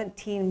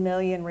 17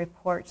 million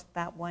reports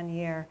that one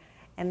year.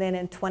 And then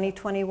in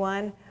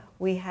 2021,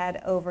 we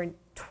had over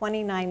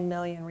 29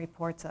 million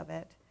reports of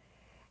it.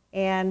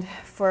 And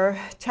for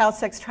child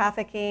sex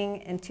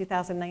trafficking in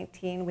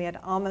 2019, we had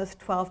almost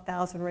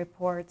 12,000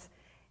 reports.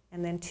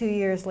 And then 2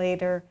 years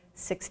later,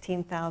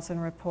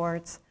 16,000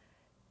 reports.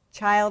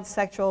 Child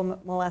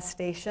sexual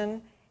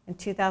molestation, in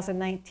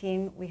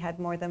 2019, we had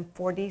more than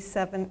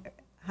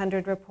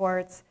 4,700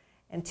 reports.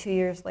 And 2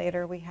 years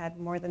later, we had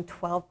more than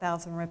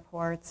 12,000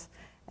 reports.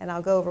 And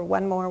I'll go over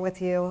one more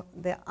with you.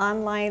 The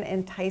online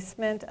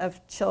enticement of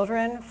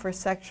children for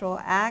sexual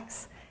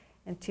acts.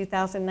 In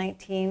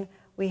 2019,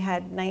 we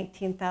had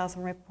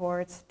 19,000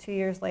 reports. 2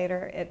 years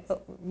later, it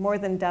more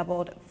than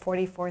doubled,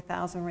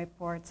 44,000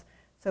 reports.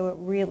 So it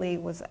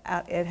really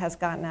it has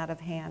gotten out of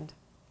hand.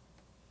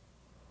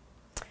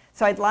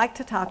 So I'd like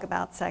to talk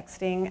about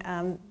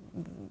sexting,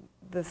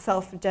 the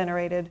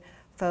self-generated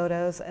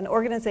photos. An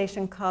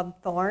organization called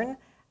Thorn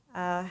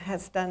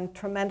has done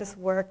tremendous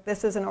work.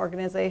 This is an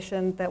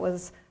organization that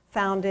was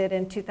founded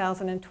in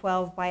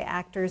 2012 by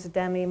actors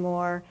Demi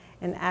Moore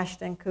and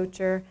Ashton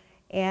Kutcher,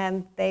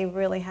 and they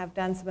really have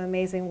done some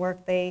amazing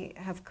work. They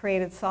have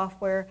created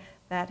software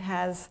that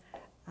has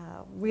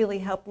really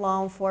helped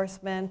law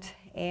enforcement,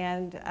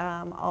 and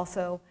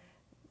also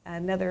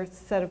another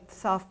set of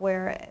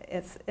software,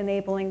 it's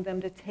enabling them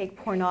to take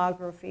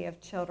pornography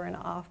of children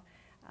off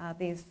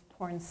these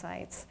porn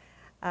sites.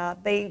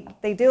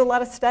 They do a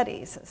lot of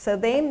studies. So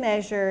they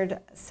measured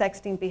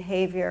sexting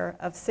behavior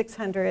of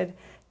 600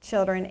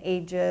 children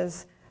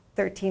ages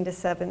 13 to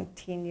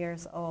 17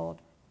 years old.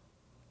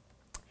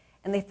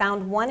 And they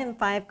found 1 in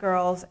 5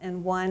 girls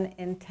and 1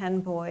 in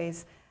 10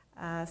 boys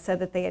said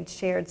that they had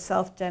shared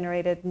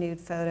self-generated nude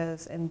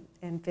photos and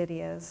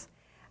videos.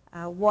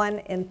 1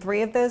 in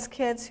 3 of those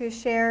kids who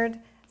shared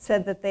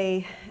said that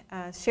they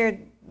shared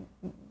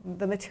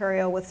the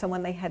material with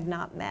someone they had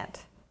not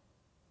met.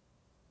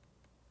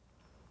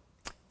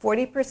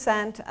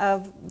 40%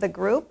 of the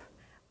group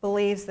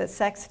believes that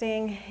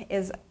sexting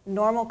is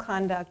normal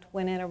conduct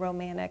when in a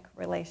romantic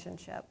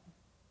relationship.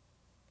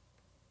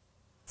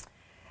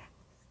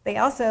 They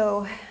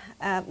also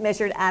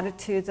measured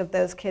attitudes of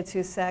those kids who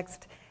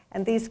sexted,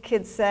 and these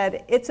kids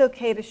said it's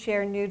okay to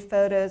share nude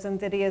photos and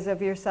videos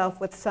of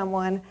yourself with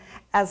someone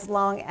as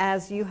long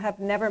as you have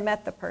never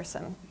met the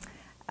person.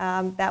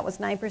 That was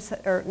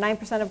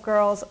 9% of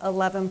girls,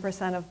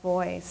 11% of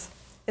boys.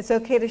 It's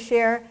okay to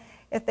share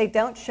if they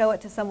don't show it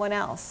to someone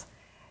else.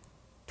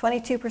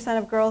 22%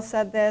 of girls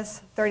said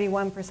this,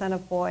 31%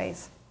 of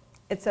boys.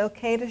 It's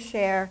okay to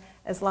share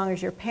as long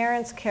as your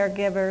parents,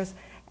 caregivers,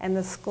 and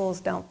the schools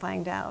don't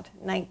find out.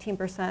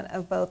 19%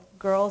 of both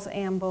girls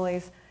and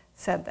boys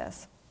said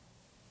this.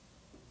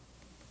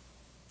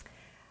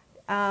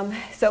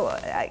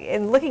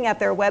 In looking at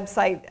their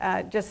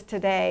website just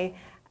today,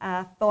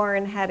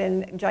 Thorn had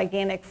in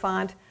gigantic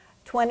font,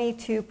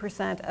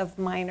 22% of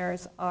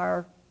minors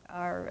are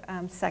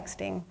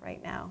sexting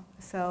right now.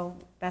 So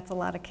that's a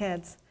lot of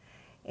kids.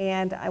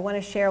 And I want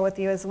to share with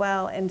you as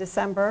well, in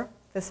December,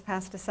 this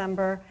past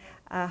December,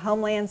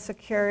 Homeland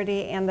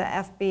Security and the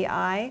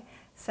FBI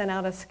sent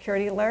out a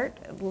security alert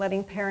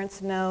letting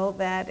parents know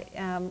that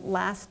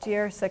last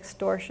year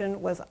sextortion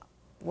was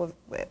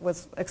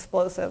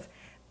explosive.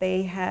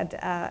 They had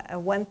a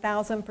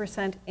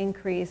 1,000%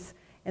 increase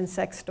in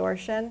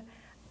sextortion.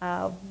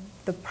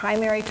 The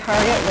primary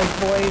target was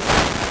boys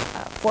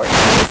 14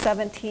 to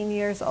 17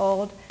 years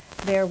old.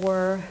 There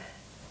were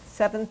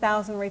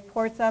 7,000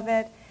 reports of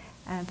it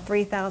and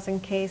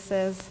 3,000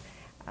 cases.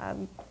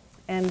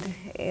 And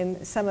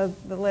in some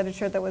of the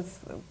literature that was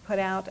put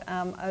out,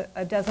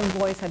 a dozen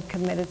boys had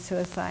committed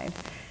suicide.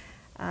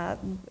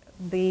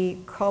 The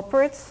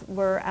culprits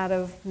were out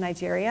of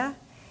Nigeria,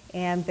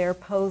 and they're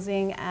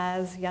posing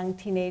as young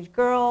teenage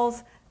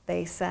girls.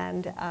 They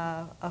send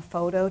a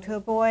photo to a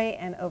boy,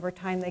 and over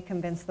time they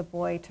convince the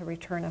boy to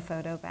return a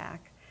photo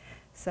back.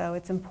 So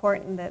it's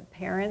important that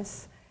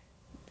parents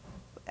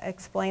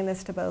explain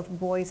this to both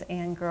boys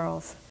and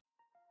girls.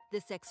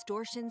 The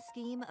sextortion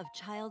scheme of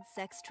child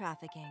sex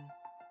trafficking.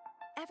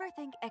 Ever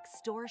think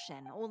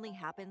extortion only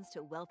happens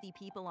to wealthy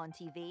people on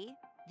TV?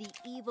 The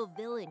evil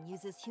villain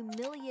uses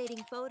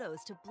humiliating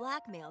photos to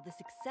blackmail the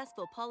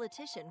successful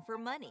politician for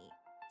money.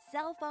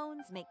 Cell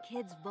phones make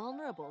kids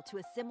vulnerable to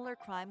a similar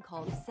crime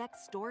called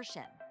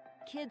sextortion.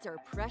 Kids are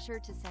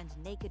pressured to send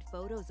naked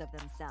photos of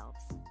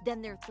themselves.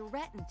 Then they're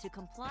threatened to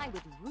comply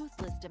with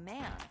ruthless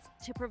demands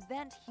to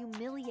prevent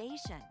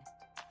humiliation.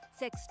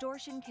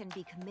 Sextortion can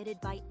be committed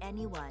by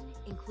anyone,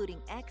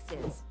 including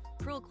exes,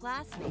 cruel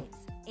classmates,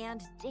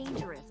 and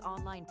dangerous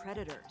online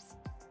predators.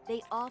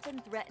 They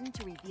often threaten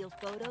to reveal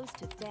photos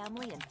to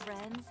family and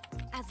friends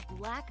as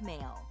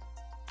blackmail.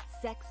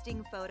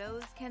 Sexting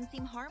photos can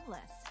seem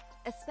harmless,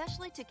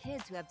 especially to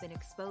kids who have been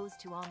exposed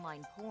to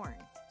online porn.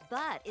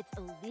 But it's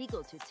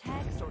illegal to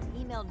text or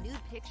email nude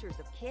pictures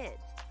of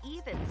kids,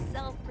 even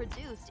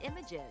self-produced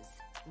images.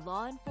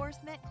 Law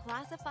enforcement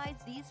classifies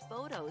these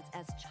photos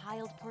as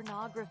child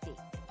pornography.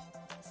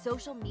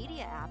 Social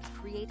media apps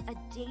create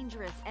a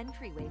dangerous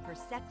entryway for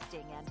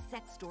sexting and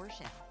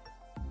sextortion.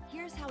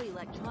 Here's how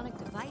electronic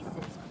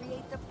devices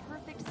create the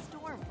perfect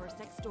storm for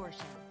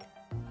sextortion.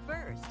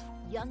 First,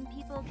 young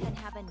people can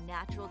have a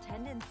natural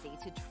tendency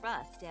to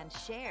trust and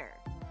share.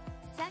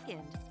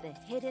 Second, the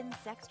hidden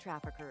sex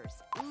traffickers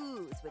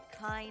ooze with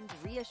kind,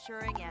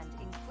 reassuring, and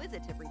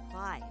inquisitive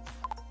replies.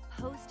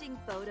 Posting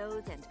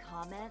photos and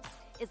comments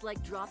is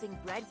like dropping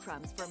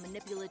breadcrumbs for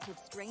manipulative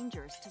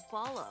strangers to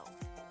follow.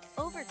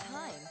 Over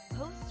time,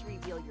 posts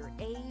reveal your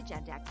age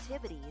and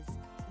activities,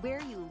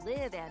 where you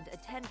live and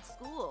attend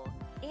school,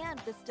 and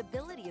the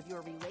stability of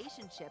your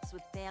relationships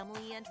with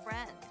family and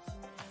friends.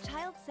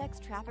 Child sex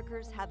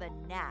traffickers have a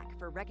knack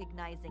for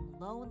recognizing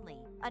lonely,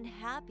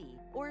 unhappy,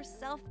 or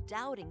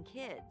self-doubting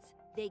kids.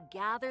 They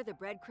gather the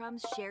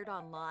breadcrumbs shared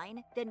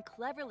online, then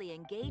cleverly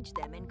engage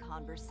them in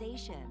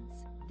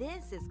conversations.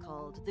 This is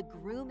called the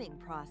grooming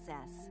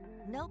process.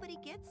 Nobody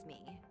gets me.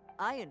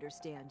 I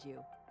understand you.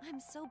 I'm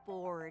so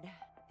bored.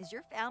 Is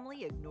your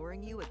family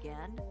ignoring you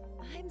again?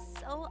 I'm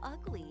so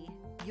ugly.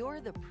 You're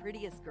the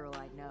prettiest girl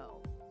I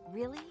know.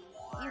 Really?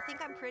 You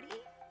think I'm pretty?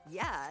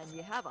 Yeah, and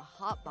you have a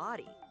hot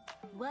body.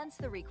 Once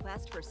the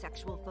request for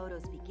sexual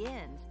photos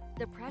begins,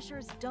 the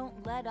pressures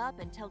don't let up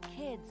until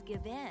kids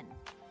give in.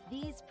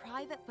 These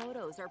private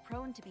photos are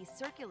prone to be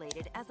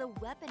circulated as a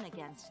weapon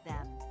against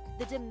them.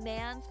 The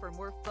demands for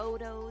more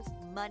photos,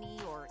 money,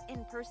 or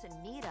in-person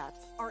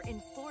meetups are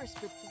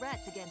enforced with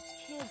threats against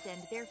kids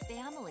and their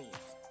families.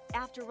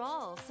 After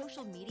all,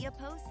 social media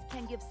posts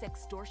can give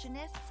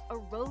sextortionists a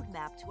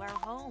roadmap to our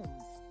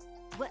homes.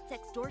 What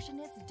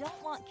sextortionists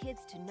don't want kids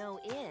to know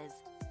is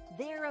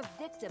they're a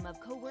victim of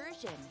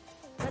coercion,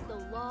 but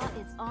the law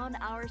is on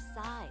our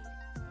side.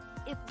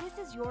 If this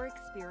is your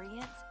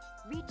experience,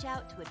 reach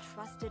out to a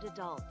trusted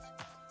adult.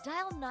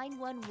 Dial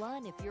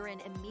 911 if you're in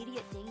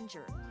immediate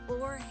danger,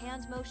 or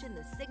hand motion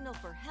the signal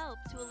for help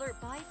to alert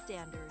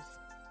bystanders.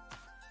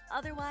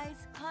 Otherwise,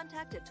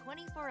 contact a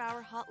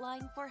 24-hour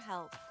hotline for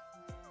help.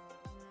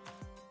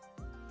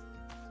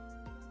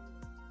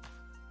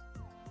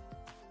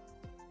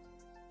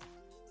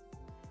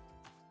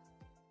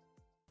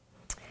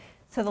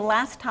 So the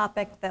last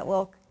topic that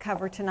we'll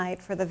cover tonight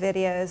for the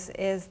videos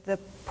is the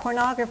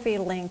pornography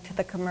linked to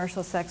the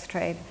commercial sex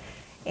trade.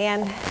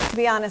 And to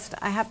be honest,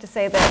 I have to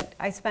say that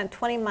I spent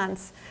 20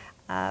 months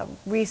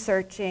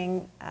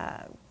researching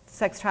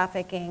sex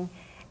trafficking,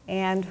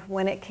 and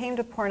when it came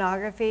to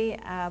pornography,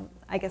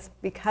 I guess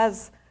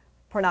because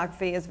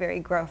pornography is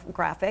very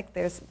graphic,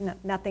 there's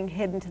nothing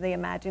hidden to the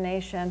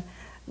imagination,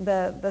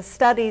 the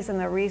studies and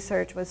the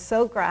research was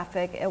so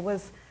graphic, it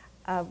was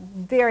a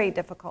very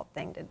difficult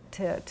thing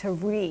to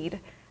read.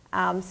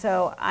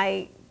 So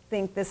I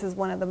think this is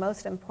one of the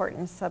most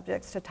important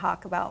subjects to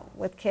talk about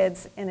with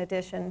kids in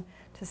addition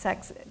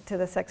to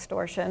the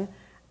sextortion.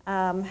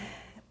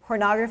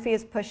 Pornography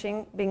is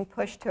being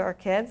pushed to our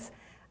kids.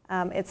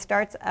 It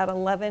starts at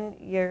 11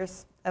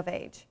 years of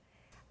age,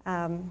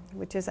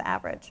 which is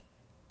average.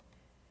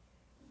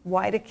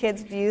 Why do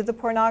kids view the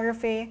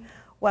pornography?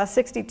 Well,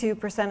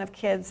 62% of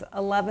kids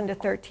 11 to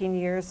 13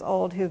 years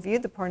old who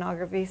viewed the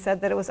pornography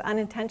said that it was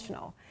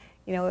unintentional.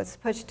 You know, it's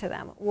pushed to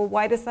them. Well,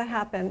 why does that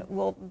happen?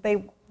 Well,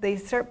 they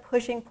start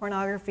pushing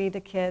pornography to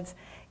kids.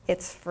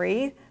 It's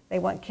free. They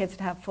want kids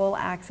to have full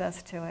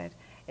access to it.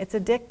 It's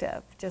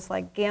addictive, just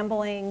like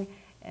gambling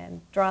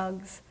and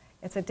drugs.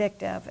 It's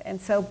addictive.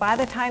 And so by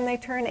the time they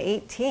turn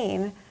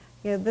 18,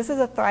 you know, this is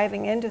a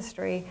thriving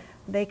industry.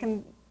 They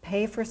can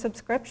pay for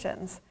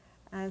subscriptions.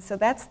 And so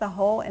that's the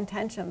whole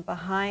intention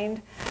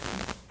behind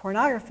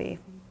pornography,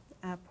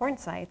 porn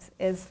sites,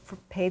 is for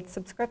paid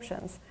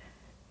subscriptions.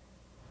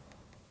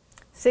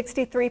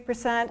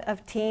 63%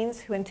 of teens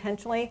who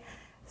intentionally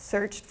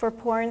searched for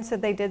porn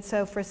said they did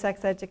so for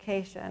sex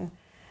education.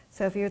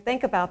 So if you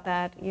think about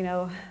that, you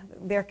know,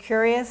 they're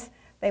curious,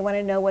 they want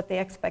to know what the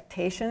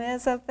expectation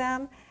is of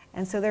them,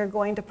 and so they're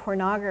going to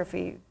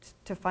pornography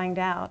to find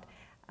out.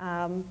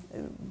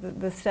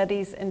 The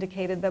studies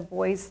indicated that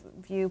boys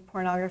view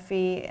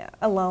pornography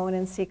alone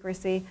in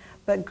secrecy,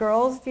 but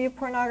girls view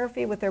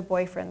pornography with their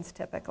boyfriends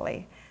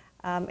typically.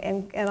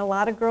 And a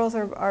lot of girls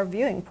are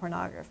viewing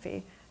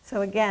pornography.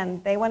 So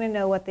again, they want to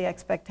know what the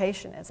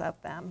expectation is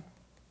of them.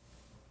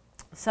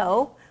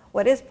 So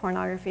what is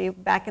pornography?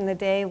 Back in the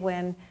day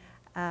when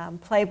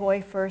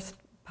Playboy first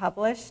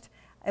published,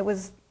 it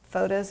was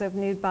photos of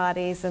nude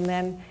bodies, and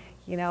then,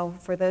 you know,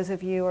 for those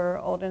of you who are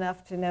old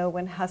enough to know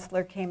when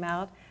Hustler came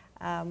out,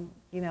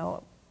 you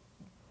know,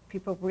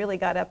 people really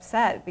got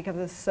upset because it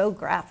was so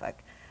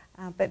graphic.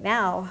 But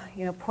now,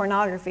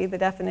 pornography, the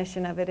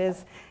definition of it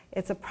is,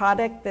 it's a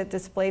product that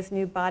displays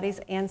nude bodies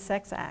and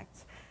sex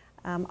acts,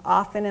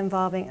 often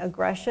involving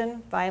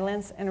aggression,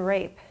 violence, and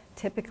rape,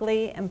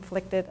 typically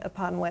inflicted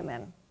upon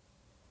women.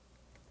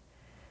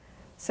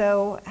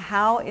 So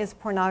how is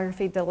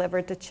pornography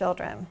delivered to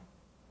children?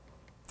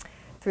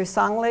 Through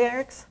song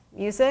lyrics,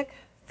 music,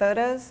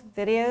 photos,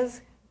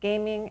 videos,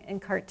 gaming,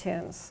 and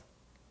cartoons.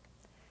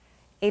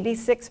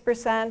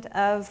 86%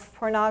 of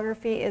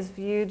pornography is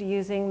viewed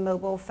using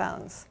mobile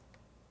phones.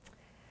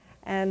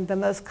 And the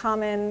most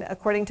common,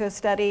 according to a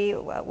study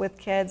with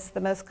kids, the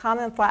most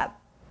common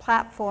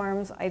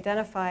platforms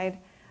identified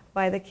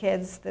by the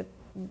kids that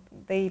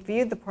they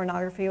viewed the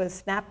pornography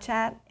was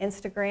Snapchat,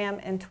 Instagram,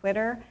 and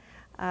Twitter.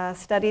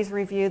 Studies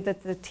reviewed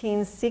that the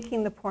teens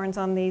seeking the porns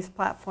on these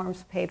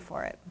platforms paid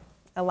for it,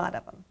 a lot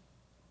of them.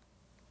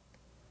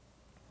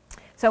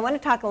 So I want to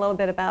talk a little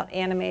bit about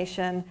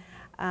animation.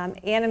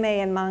 Anime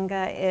and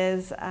manga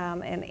is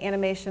an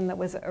animation that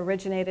was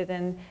originated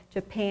in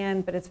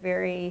Japan, but it's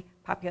very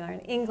popular in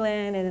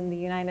England and in the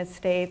United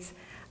States.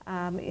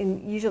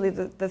 Usually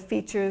the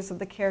features of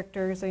the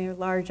characters are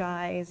large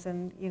eyes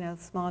and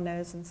small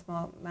nose and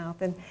small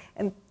mouth.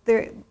 And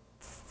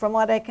from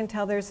what I can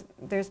tell,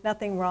 there's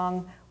nothing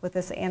wrong with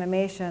this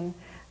animation.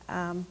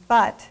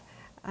 But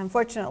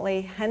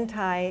unfortunately,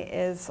 hentai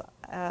is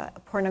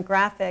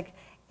pornographic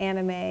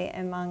anime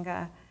and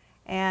manga.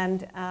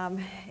 And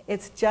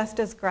it's just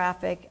as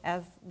graphic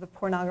as the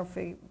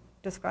pornography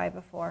described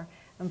before,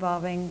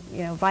 involving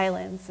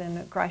violence and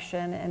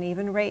aggression and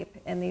even rape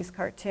in these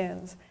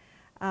cartoons.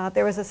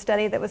 There was a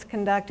study that was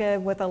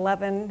conducted with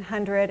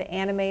 1,100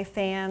 anime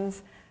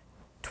fans.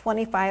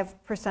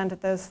 25% of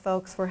those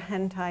folks were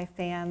hentai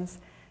fans.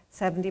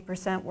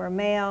 70% were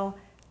male.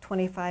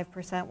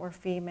 25% were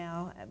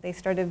female. They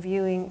started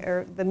viewing,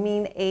 or the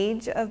mean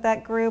age of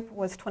that group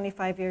was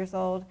 25 years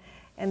old.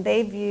 And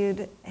they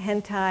viewed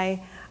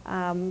hentai,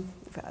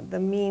 the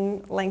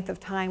mean length of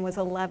time was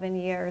 11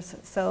 years.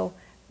 So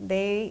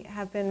they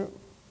have been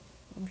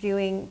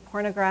viewing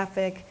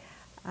pornographic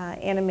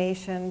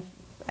animation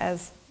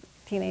as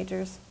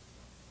teenagers.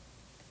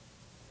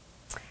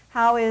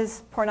 How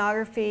is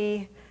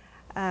pornography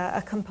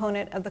a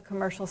component of the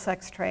commercial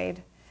sex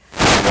trade?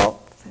 Well,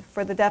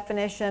 for the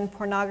definition,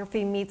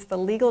 pornography meets the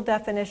legal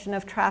definition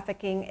of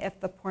trafficking if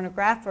the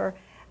pornographer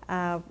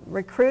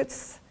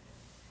recruits,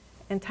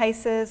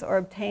 entices, or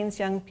obtains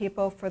young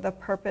people for the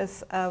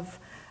purpose of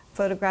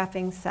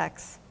photographing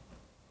sex.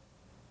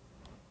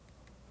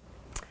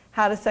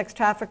 How do sex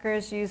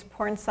traffickers use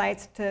porn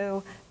sites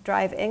to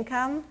drive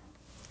income?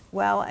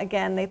 Well,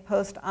 again, they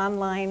post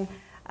online,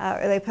 or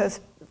they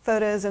post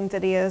photos and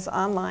videos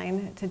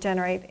online to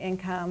generate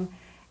income,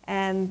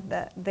 and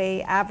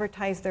they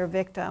advertise their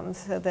victims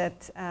so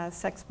that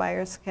sex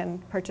buyers can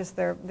purchase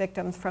their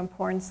victims from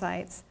porn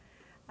sites.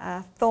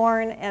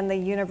 Thorne and the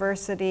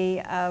University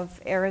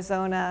of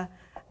Arizona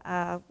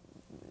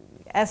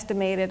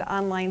estimated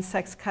online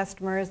sex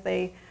customers.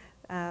 They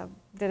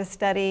did a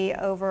study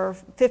over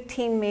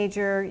 15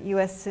 major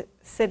U.S.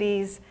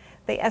 cities.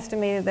 They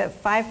estimated that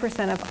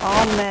 5% of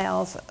all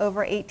males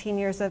over 18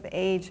 years of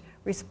age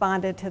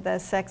responded to the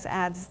sex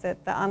ads, the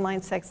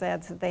online sex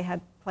ads that they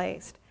had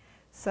placed.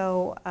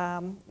 So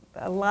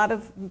a lot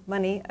of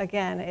money,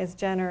 again, is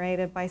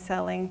generated by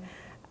selling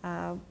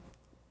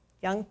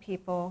young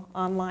people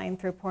online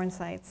through porn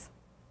sites.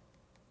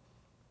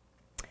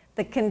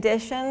 The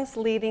conditions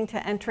leading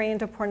to entry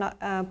into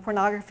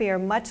pornography are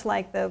much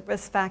like the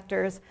risk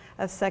factors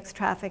of sex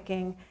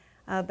trafficking.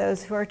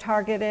 Those who are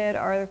targeted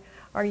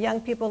are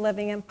young people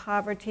living in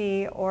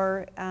poverty,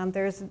 or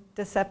there's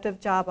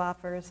deceptive job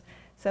offers.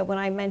 So when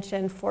I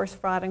mentioned force,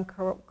 fraud, and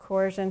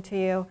coercion to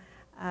you,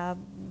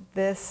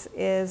 this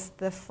is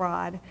the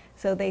fraud.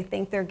 So they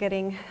think they're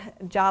getting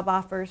job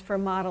offers for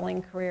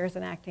modeling careers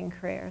and acting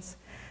careers.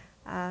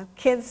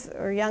 Kids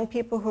or young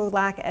people who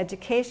lack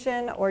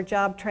education or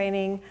job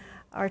training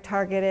are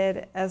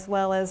targeted, as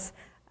well as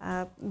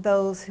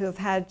those who have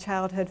had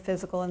childhood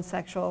physical and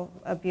sexual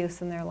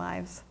abuse in their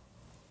lives.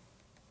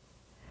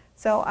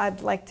 So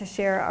I'd like to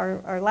share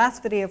our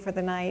last video for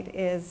the night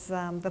is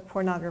the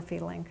pornography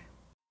link.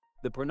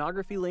 The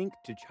pornography link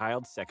to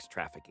child sex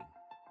trafficking.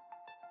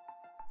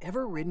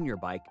 Ever ridden your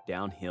bike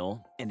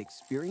downhill and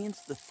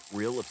experienced the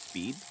thrill of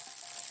speed?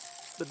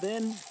 But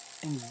then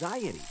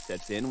anxiety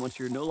sets in once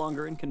you're no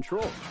longer in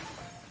control.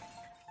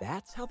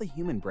 That's how the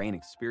human brain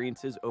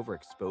experiences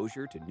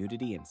overexposure to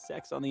nudity and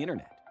sex on the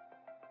internet.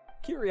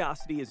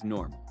 Curiosity is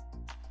normal,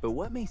 but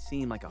what may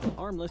seem like a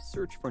harmless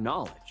search for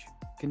knowledge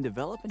can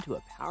develop into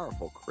a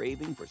powerful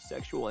craving for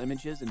sexual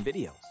images and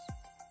videos.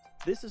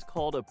 This is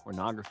called a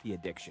pornography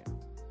addiction,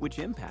 which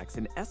impacts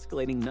an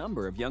escalating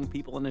number of young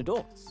people and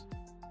adults.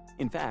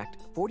 In fact,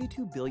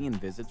 42 billion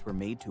visits were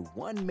made to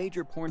one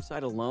major porn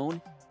site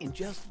alone in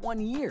just 1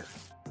 year.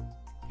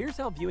 Here's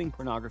how viewing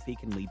pornography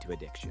can lead to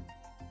addiction.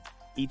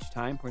 Each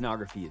time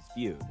pornography is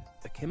viewed,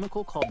 a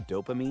chemical called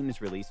dopamine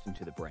is released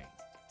into the brain,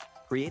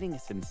 creating a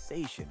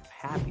sensation of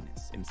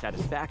happiness and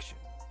satisfaction.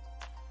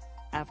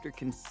 After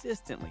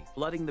consistently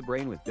flooding the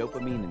brain with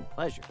dopamine and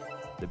pleasure,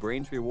 the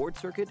brain's reward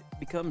circuit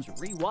becomes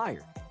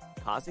rewired,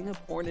 causing a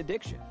porn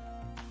addiction.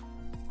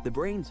 The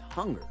brain's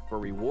hunger for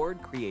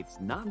reward creates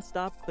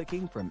non-stop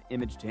clicking from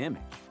image to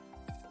image.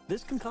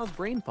 This can cause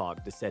brain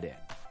fog to set in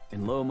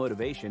and low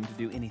motivation to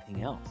do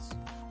anything else.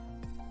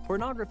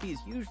 Pornography is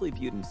usually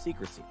viewed in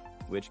secrecy,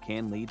 which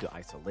can lead to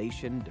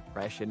isolation,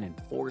 depression, and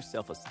poor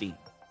self-esteem.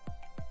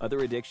 Other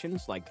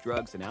addictions like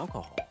drugs and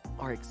alcohol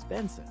are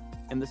expensive,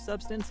 and the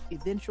substance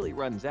eventually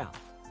runs out.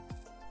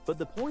 But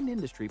the porn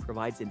industry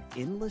provides an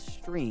endless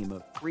stream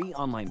of free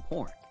online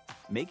porn,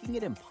 making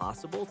it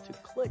impossible to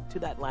click to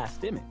that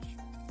last image.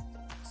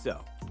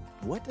 So,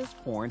 what does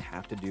porn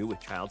have to do with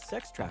child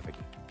sex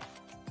trafficking?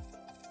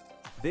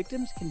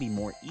 Victims can be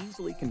more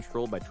easily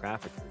controlled by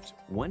traffickers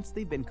once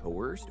they've been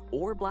coerced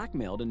or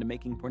blackmailed into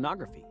making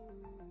pornography.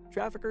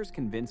 Traffickers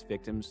convince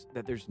victims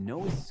that there's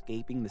no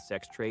escaping the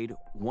sex trade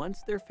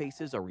once their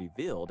faces are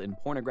revealed in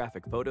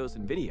pornographic photos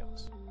and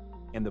videos.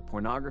 And the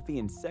pornography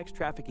and sex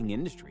trafficking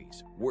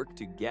industries work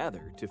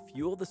together to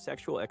fuel the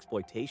sexual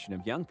exploitation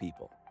of young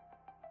people.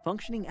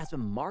 Functioning as a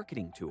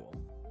marketing tool,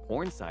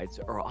 porn sites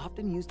are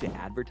often used to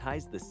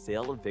advertise the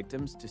sale of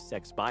victims to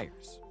sex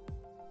buyers.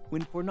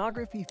 When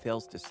pornography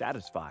fails to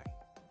satisfy,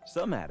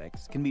 some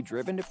addicts can be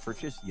driven to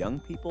purchase young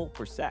people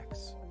for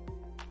sex.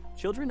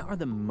 Children are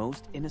the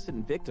most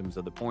innocent victims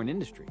of the porn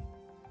industry,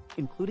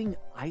 including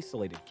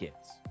isolated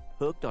kids,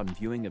 hooked on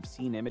viewing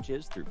obscene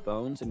images through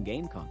phones and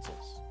game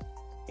consoles,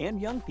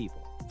 and young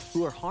people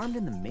who are harmed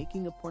in the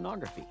making of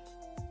pornography.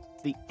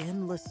 The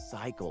endless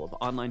cycle of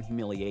online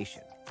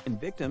humiliation and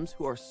victims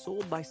who are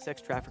sold by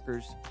sex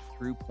traffickers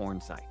through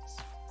porn sites.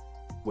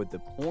 What the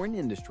porn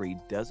industry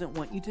doesn't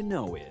want you to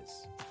know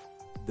is,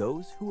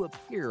 those who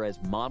appear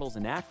as models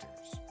and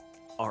actors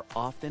are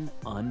often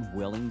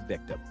unwilling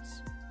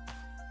victims.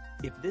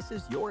 If this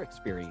is your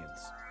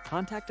experience,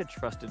 contact a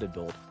trusted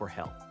adult for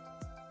help.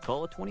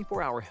 Call a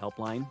 24-hour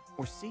helpline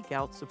or seek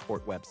out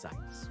support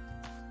websites.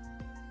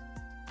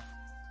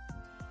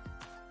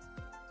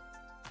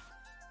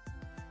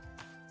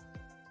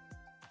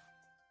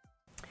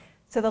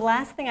 So the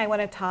last thing I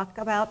want to talk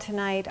about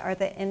tonight are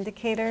the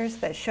indicators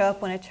that show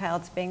up when a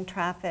child's being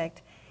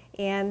trafficked.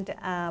 And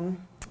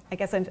I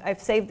guess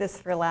I've saved this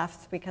for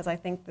last because I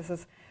think this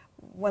is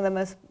one of the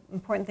most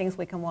important things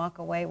we can walk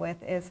away with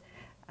is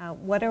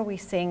what are we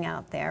seeing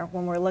out there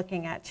when we're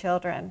looking at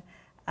children?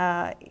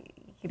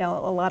 You know,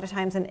 a lot of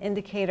times an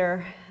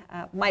indicator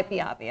might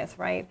be obvious,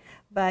 right?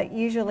 But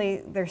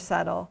usually they're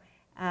subtle.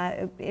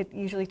 It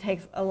usually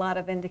takes a lot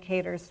of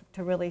indicators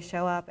to really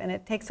show up, and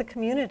it takes a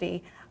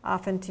community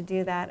often to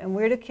do that. And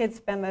where do kids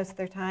spend most of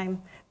their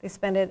time? They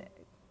spend it,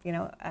 you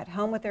know, at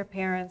home with their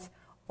parents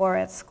or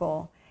at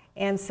school.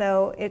 And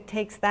so it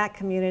takes that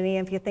community.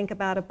 If you think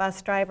about a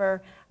bus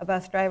driver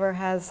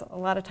has a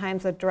lot of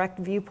times a direct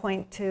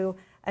viewpoint to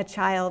a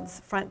child's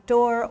front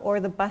door or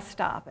the bus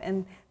stop,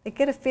 and they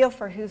get a feel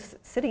for who's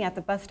sitting at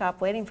the bus stop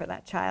waiting for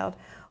that child.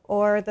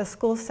 Or the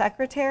school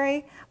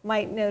secretary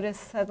might notice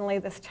suddenly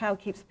this child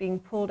keeps being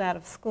pulled out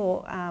of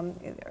school,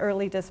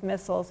 early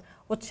dismissals.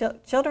 Well,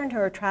 children who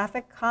are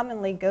trafficked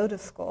commonly go to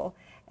school,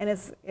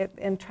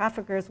 and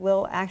traffickers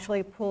will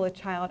actually pull a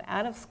child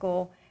out of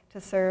school to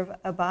serve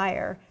a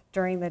buyer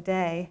during the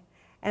day.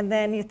 And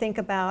then you think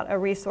about a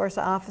resource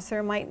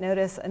officer might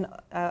notice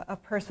a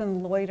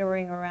person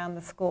loitering around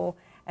the school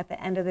at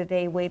the end of the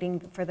day waiting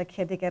for the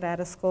kid to get out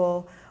of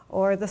school.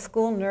 Or the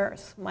school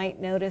nurse might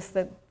notice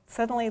that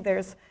suddenly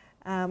there's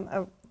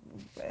the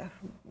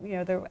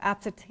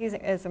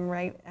absenteeism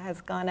rate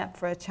has gone up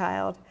for a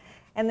child.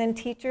 And then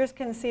teachers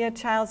can see a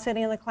child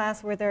sitting in the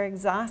class where they're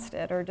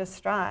exhausted or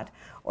distraught,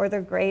 or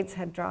their grades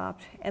had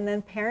dropped. And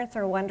then parents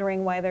are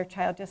wondering why their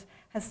child just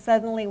has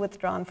suddenly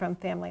withdrawn from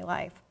family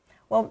life.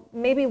 Well,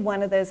 maybe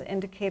one of those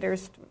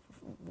indicators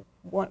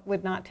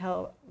would not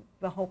tell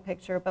the whole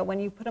picture, but when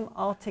you put them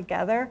all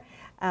together,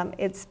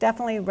 it's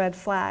definitely red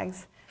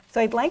flags.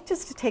 So I'd like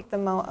just to take a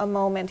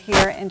moment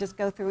here and just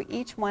go through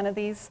each one of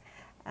these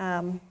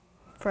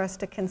for us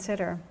to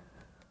consider.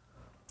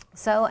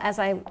 So as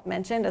I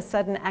mentioned, a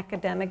sudden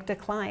academic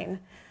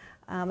decline,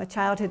 a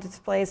child who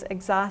displays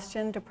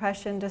exhaustion,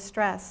 depression,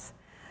 distress,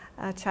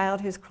 a child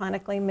who's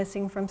chronically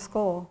missing from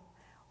school,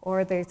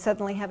 or they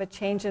suddenly have a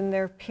change in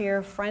their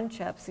peer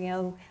friendships. You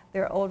know,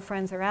 their old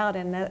friends are out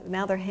and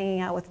now they're hanging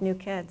out with new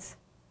kids.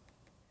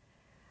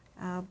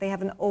 They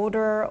have an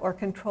older or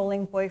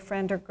controlling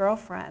boyfriend or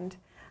girlfriend.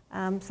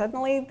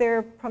 Suddenly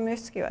they're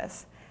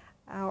promiscuous,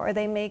 or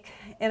they make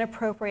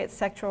inappropriate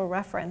sexual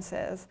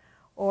references,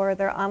 or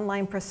their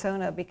online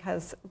persona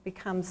becomes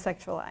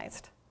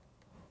sexualized.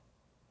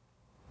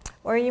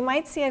 Or you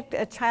might see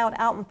a child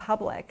out in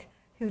public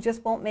who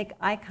just won't make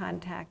eye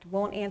contact,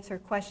 won't answer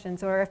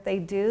questions, or if they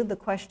do, the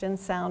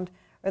questions sound,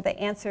 or the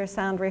answers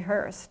sound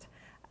rehearsed.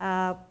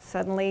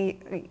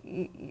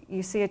 Suddenly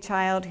you see a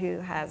child who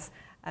has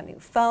a new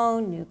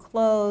phone, new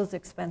clothes,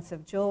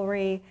 expensive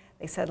jewelry.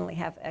 They suddenly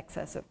have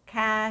excess of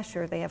cash,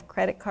 or they have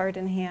credit card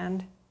in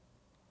hand.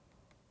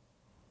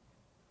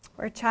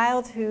 Or a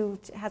child who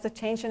has a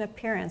change in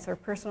appearance or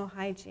personal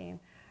hygiene,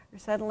 or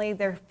suddenly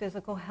their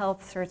physical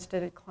health starts to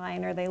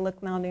decline, or they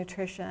look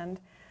malnutritioned,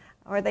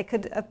 or they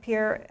could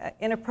appear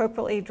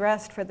inappropriately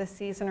dressed for the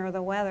season or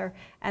the weather.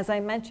 As I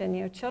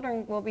mentioned,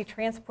 children will be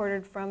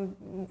transported from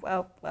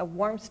a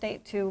warm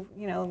state to,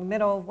 the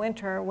middle of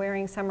winter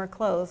wearing summer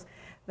clothes.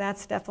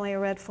 That's definitely a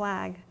red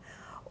flag.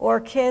 Or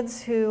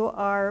kids who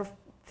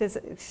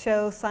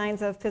show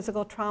signs of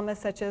physical trauma,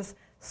 such as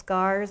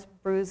scars,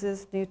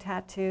 bruises, new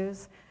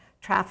tattoos.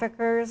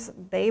 Traffickers,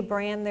 they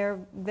brand their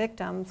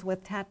victims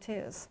with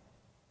tattoos.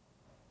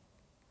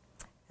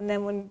 And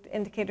then when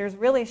indicators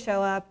really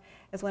show up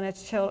is when a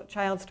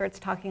child starts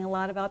talking a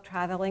lot about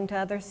traveling to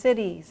other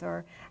cities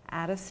or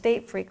out of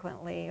state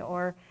frequently,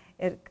 or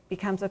it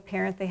becomes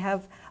apparent they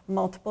have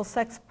multiple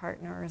sex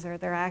partners, or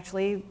they're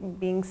actually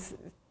being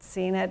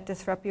seen at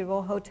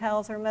disreputable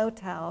hotels or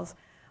motels,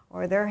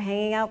 or they're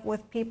hanging out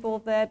with people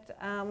that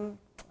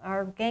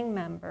are gang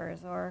members,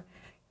 or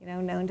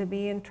known to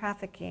be in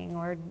trafficking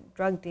or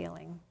drug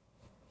dealing.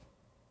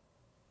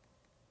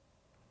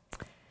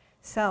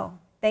 So,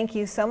 thank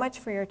you so much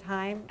for your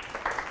time.